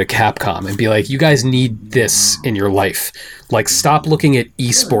video to Capcom and be like, you guys need this in your life. Like stop looking at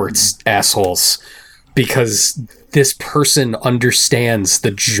esports, assholes, because this person understands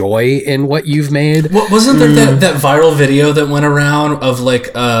the joy in what you've made. Wasn't there that viral video that went around of like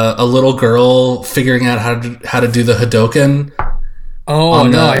a little girl figuring out how to do the Hadoken? Oh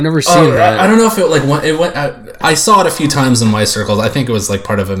no, I've never seen that. I don't know if it went. I saw it a few times in my circles. I think it was like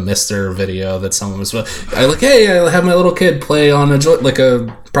part of a Mr. video that someone was. I have my little kid play on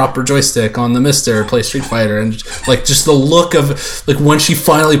a proper joystick on the Mr. play Street Fighter, and like just the look of like when she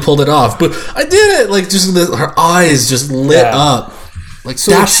finally pulled it off. But I did it. Like just her eyes just lit up. Like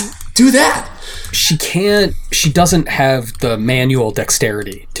so do that. She doesn't have the manual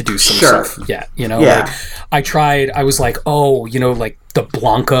dexterity to do some stuff yet, you know? Yeah. Like, I was like, oh, you know, like the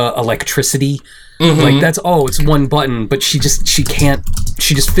Blanca electricity, like that's, it's one button, but she just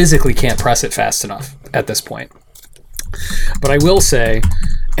physically can't press it fast enough at this point. But I will say,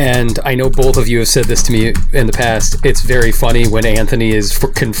 and I know both of you have said this to me in the past, it's very funny when Anthony is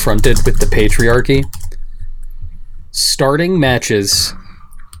confronted with the patriarchy. Starting matches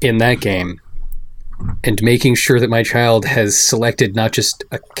in that game and making sure that my child has selected not just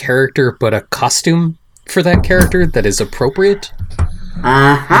a character, but a costume for that character that is appropriate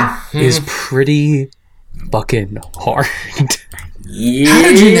is pretty fucking hard. How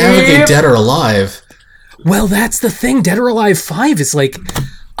did you navigate Dead or Alive? Well, that's the thing. Dead or Alive 5 is like,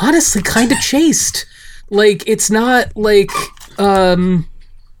 honestly, kind of chaste. Like, it's not like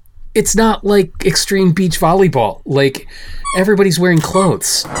extreme beach volleyball. Like, everybody's wearing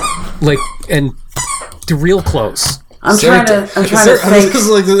clothes. Like, and the real clothes. I'm trying to think.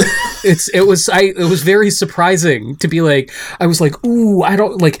 It was very surprising to be like, I was like, ooh, I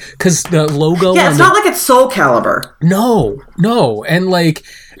don't like, because the logo. Yeah, it's not like it's Soul Calibur. No, and like,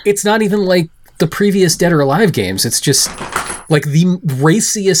 it's not even like the previous Dead or Alive games. It's just like the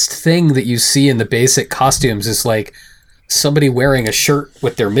raciest thing that you see in the basic costumes is like somebody wearing a shirt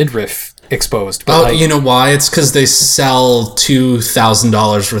with their midriff exposed. But you know why? It's because they sell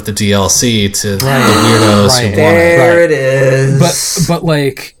 $2,000 worth of DLC to the weirdos who want it. There it is. But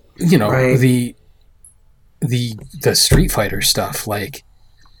like, you know, the Street Fighter stuff, like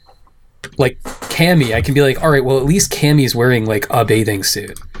Cammy, I can be like, all right, well, at least Cammy's wearing like a bathing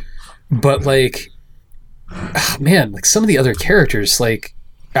suit. But like, man, like some of the other characters, like,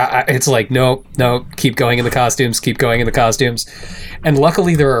 it's like, no, keep going in the costumes. And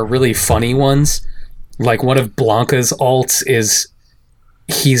luckily there are really funny ones. Like one of Blanca's alts is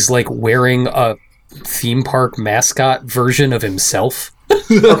he's like wearing a theme park mascot version of himself.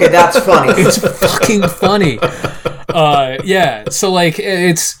 Okay, that's funny. It's fucking funny. Yeah, so like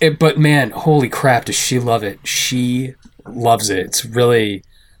but man, holy crap, does she love it. She loves it. It's really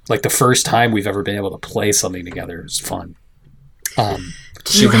like the first time we've ever been able to play something together. It's fun.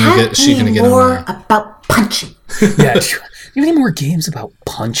 She gonna get more about punching. Yeah. You have any more games about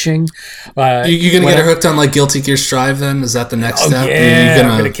punching? You gonna get her hooked on like Guilty Gear Strive? Then is that the next step? Yeah,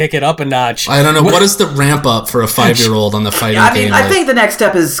 I'm gonna kick it up a notch. I don't know. What is the ramp up for a 5-year-old on the fighting game? I think the next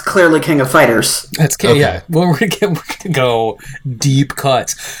step is clearly King of Fighters. That's okay. Yeah. Well, we're gonna go deep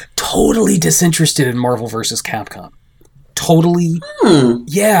cuts. Totally disinterested in Marvel vs. Capcom. Totally.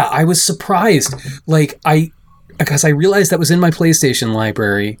 Yeah, I was surprised. Because I realized that was in my PlayStation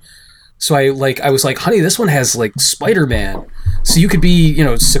library. So I was like, honey, this one has like Spider-Man. So you could be, you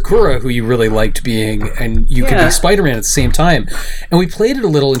know, Sakura, who you really liked being, and you could be Spider-Man at the same time. And we played it a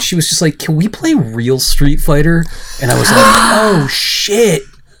little, and she was just like, can we play real Street Fighter? And I was like, oh shit.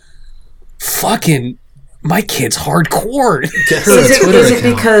 Fucking, my kid's hardcore. Get her a Twitter account. Is it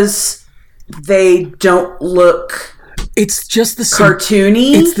because they don't look it's just the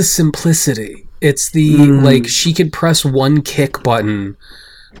cartoony? It's the simplicity. It's the, like, she could press one kick button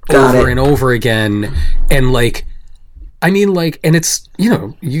over and over again, and like I mean, like, and it's,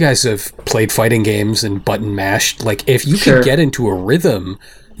 you guys have played fighting games and button mashed. Like, if you can get into a rhythm,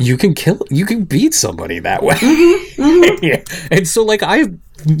 you can beat somebody that way. Yeah. And so, like, I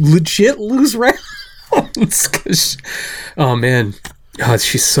legit lose rounds. Oh, man. Oh,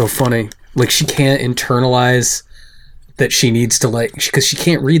 she's so funny. Like, she can't internalize that she needs to, like, because she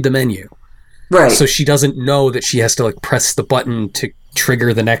can't read the menu. Right. So she doesn't know that she has to, like, press the button to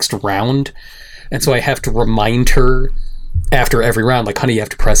trigger the next round. And so I have to remind her after every round, like, honey, you have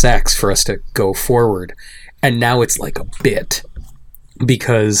to press X for us to go forward. And now it's like a bit,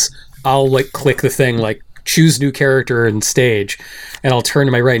 because I'll, like, click the thing, like, choose new character and stage, and I'll turn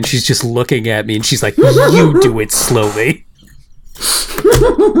to my right, and she's just looking at me, and she's like, you do it slowly.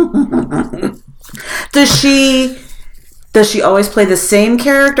 Does she always play the same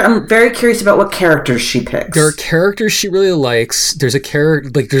character? I'm very curious about what characters she picks. There are characters she really likes. There's a character,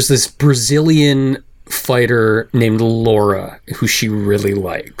 like, there's this Brazilian fighter named Laura who she really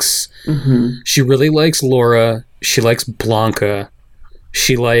likes. Mm-hmm. She really likes Laura. She likes Blanca.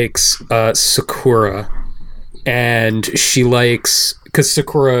 She likes Sakura. And she likes, because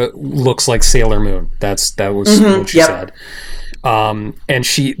Sakura looks like Sailor Moon. That was what she said. And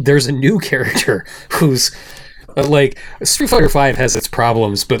there's a new character who's like, Street Fighter V has its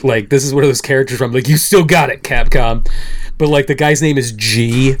problems, but, like, this is one of those characters where I'm like, you still got it, Capcom. But, like, the guy's name is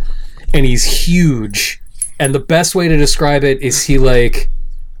G, and he's huge. And the best way to describe it is he, like,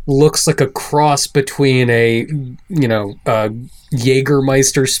 looks like a cross between a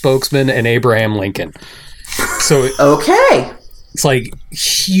Jägermeister spokesman and Abraham Lincoln. So okay, it's like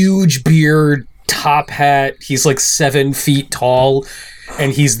huge beard, top hat. He's like 7 feet tall,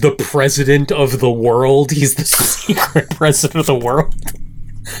 and he's the president of the world. He's the secret president of the world.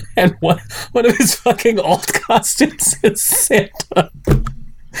 And one of his fucking alt costumes is Santa.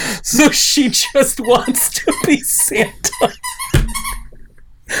 So she just wants to be Santa.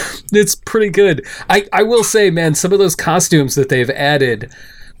 It's pretty good. I will say, man, some of those costumes that they've added,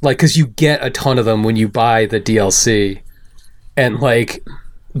 like, because you get a ton of them when you buy the DLC, and, like,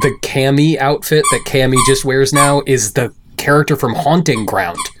 the Cammy outfit that Cammy just wears now is the character from Haunting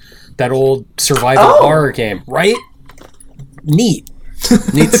Ground, that old survival horror game, right? Neat stuff.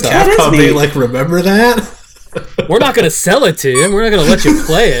 Capcom, they, like, remember that? We're not going to sell it to you. We're not going to let you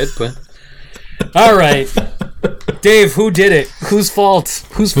play it, but... All right. Dave, who did it? Whose fault?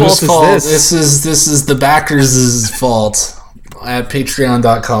 Whose fault is this? This is the backers' fault at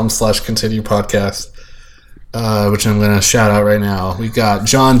patreon.com/continue podcast, which I'm going to shout out right now. We've got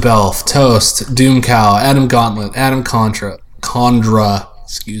John Belf, Toast, Doom Cow, Adam Gauntlet, Adam Condra,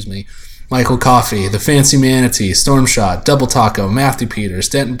 Michael Coffey, The Fancy Manatee, Stormshot, Double Taco, Matthew Peters,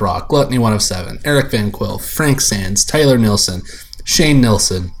 Denton Brock, Gluttony 107, Eric Van Quill, Frank Sands, Tyler Nilsson, Shane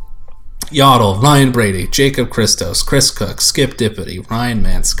Nilsson, Yodel, Ryan Brady, Jacob Christos, Chris Cook, Skip Dippity, Ryan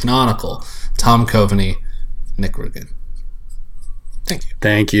Mance, Canonical, Tom Coveney, Nick Rugen. Thank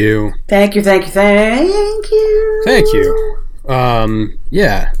you. Thank you.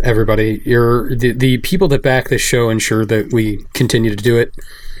 Yeah, everybody. You're the people that back this show ensure that we continue to do it.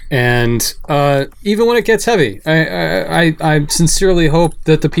 And even when it gets heavy, I sincerely hope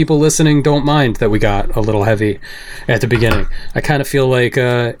that the people listening don't mind that we got a little heavy at the beginning. I kind of feel like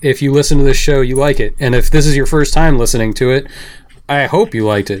if you listen to this show, you like it. And if this is your first time listening to it, I hope you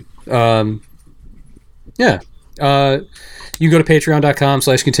liked it. You can go to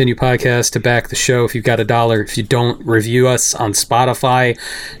patreon.com/continue podcast to back the show if you've got $1. If you don't, review us on Spotify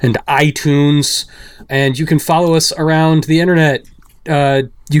and iTunes. And you can follow us around the internet.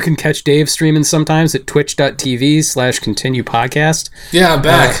 You can catch Dave streaming sometimes at twitch.tv/continue podcast. Yeah, I'm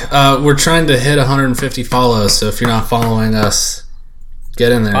back. We're trying to hit 150 follows, so if you're not following us,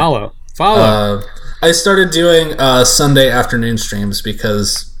 get in there. Follow. I started doing Sunday afternoon streams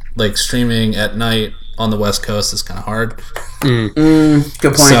because, like, streaming at night on the West Coast is kind of hard. Good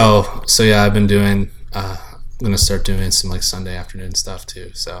point. So yeah, I've been doing. I'm gonna start doing some, like, Sunday afternoon stuff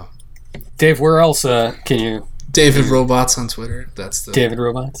too. So, Dave, where else can you? David Robots on Twitter. That's the David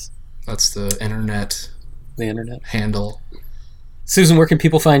Robots. That's the internet. The internet handle. Susan, where can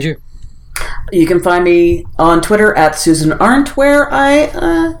people find you? You can find me on Twitter at Susan Arndt, where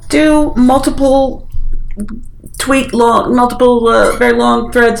I do multiple very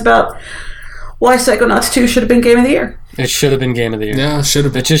long threads about why Psychonauts 2 should have been Game of the Year. It should have been Game of the Year. Yeah, should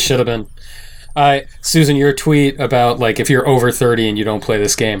have been. It just should have been. Susan, your tweet about, like, if you're over 30 and you don't play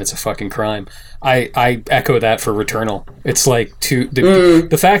this game, it's a fucking crime. I echo that for Returnal. It's like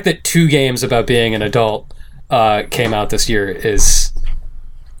the fact that 2 games about being an adult came out this year is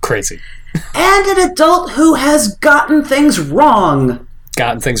crazy. And an adult who has gotten things wrong.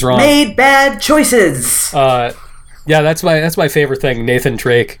 Made bad choices. Yeah, that's my favorite thing. Nathan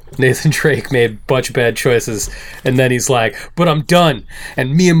Drake made a bunch of bad choices, and then he's like, "But I'm done,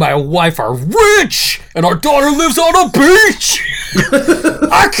 and me and my wife are rich, and our daughter lives on a beach.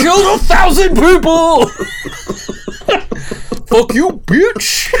 I killed 1,000 people. Fuck you,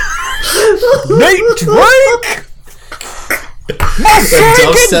 bitch. Nate Drake. My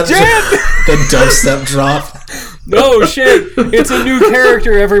son dead." The dubstep drop. No shit, it's a new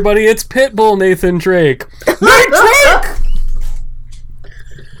character, everybody. It's Pitbull Nathan Drake. Nate Drake!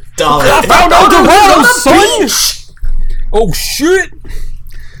 I found out the world, son! Oh shit!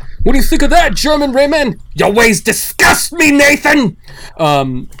 What do you think of that, German Rayman? Your ways disgust me, Nathan!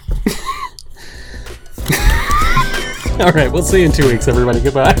 Alright, we'll see you in 2 weeks, everybody.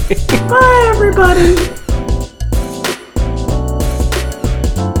 Goodbye. Bye, everybody.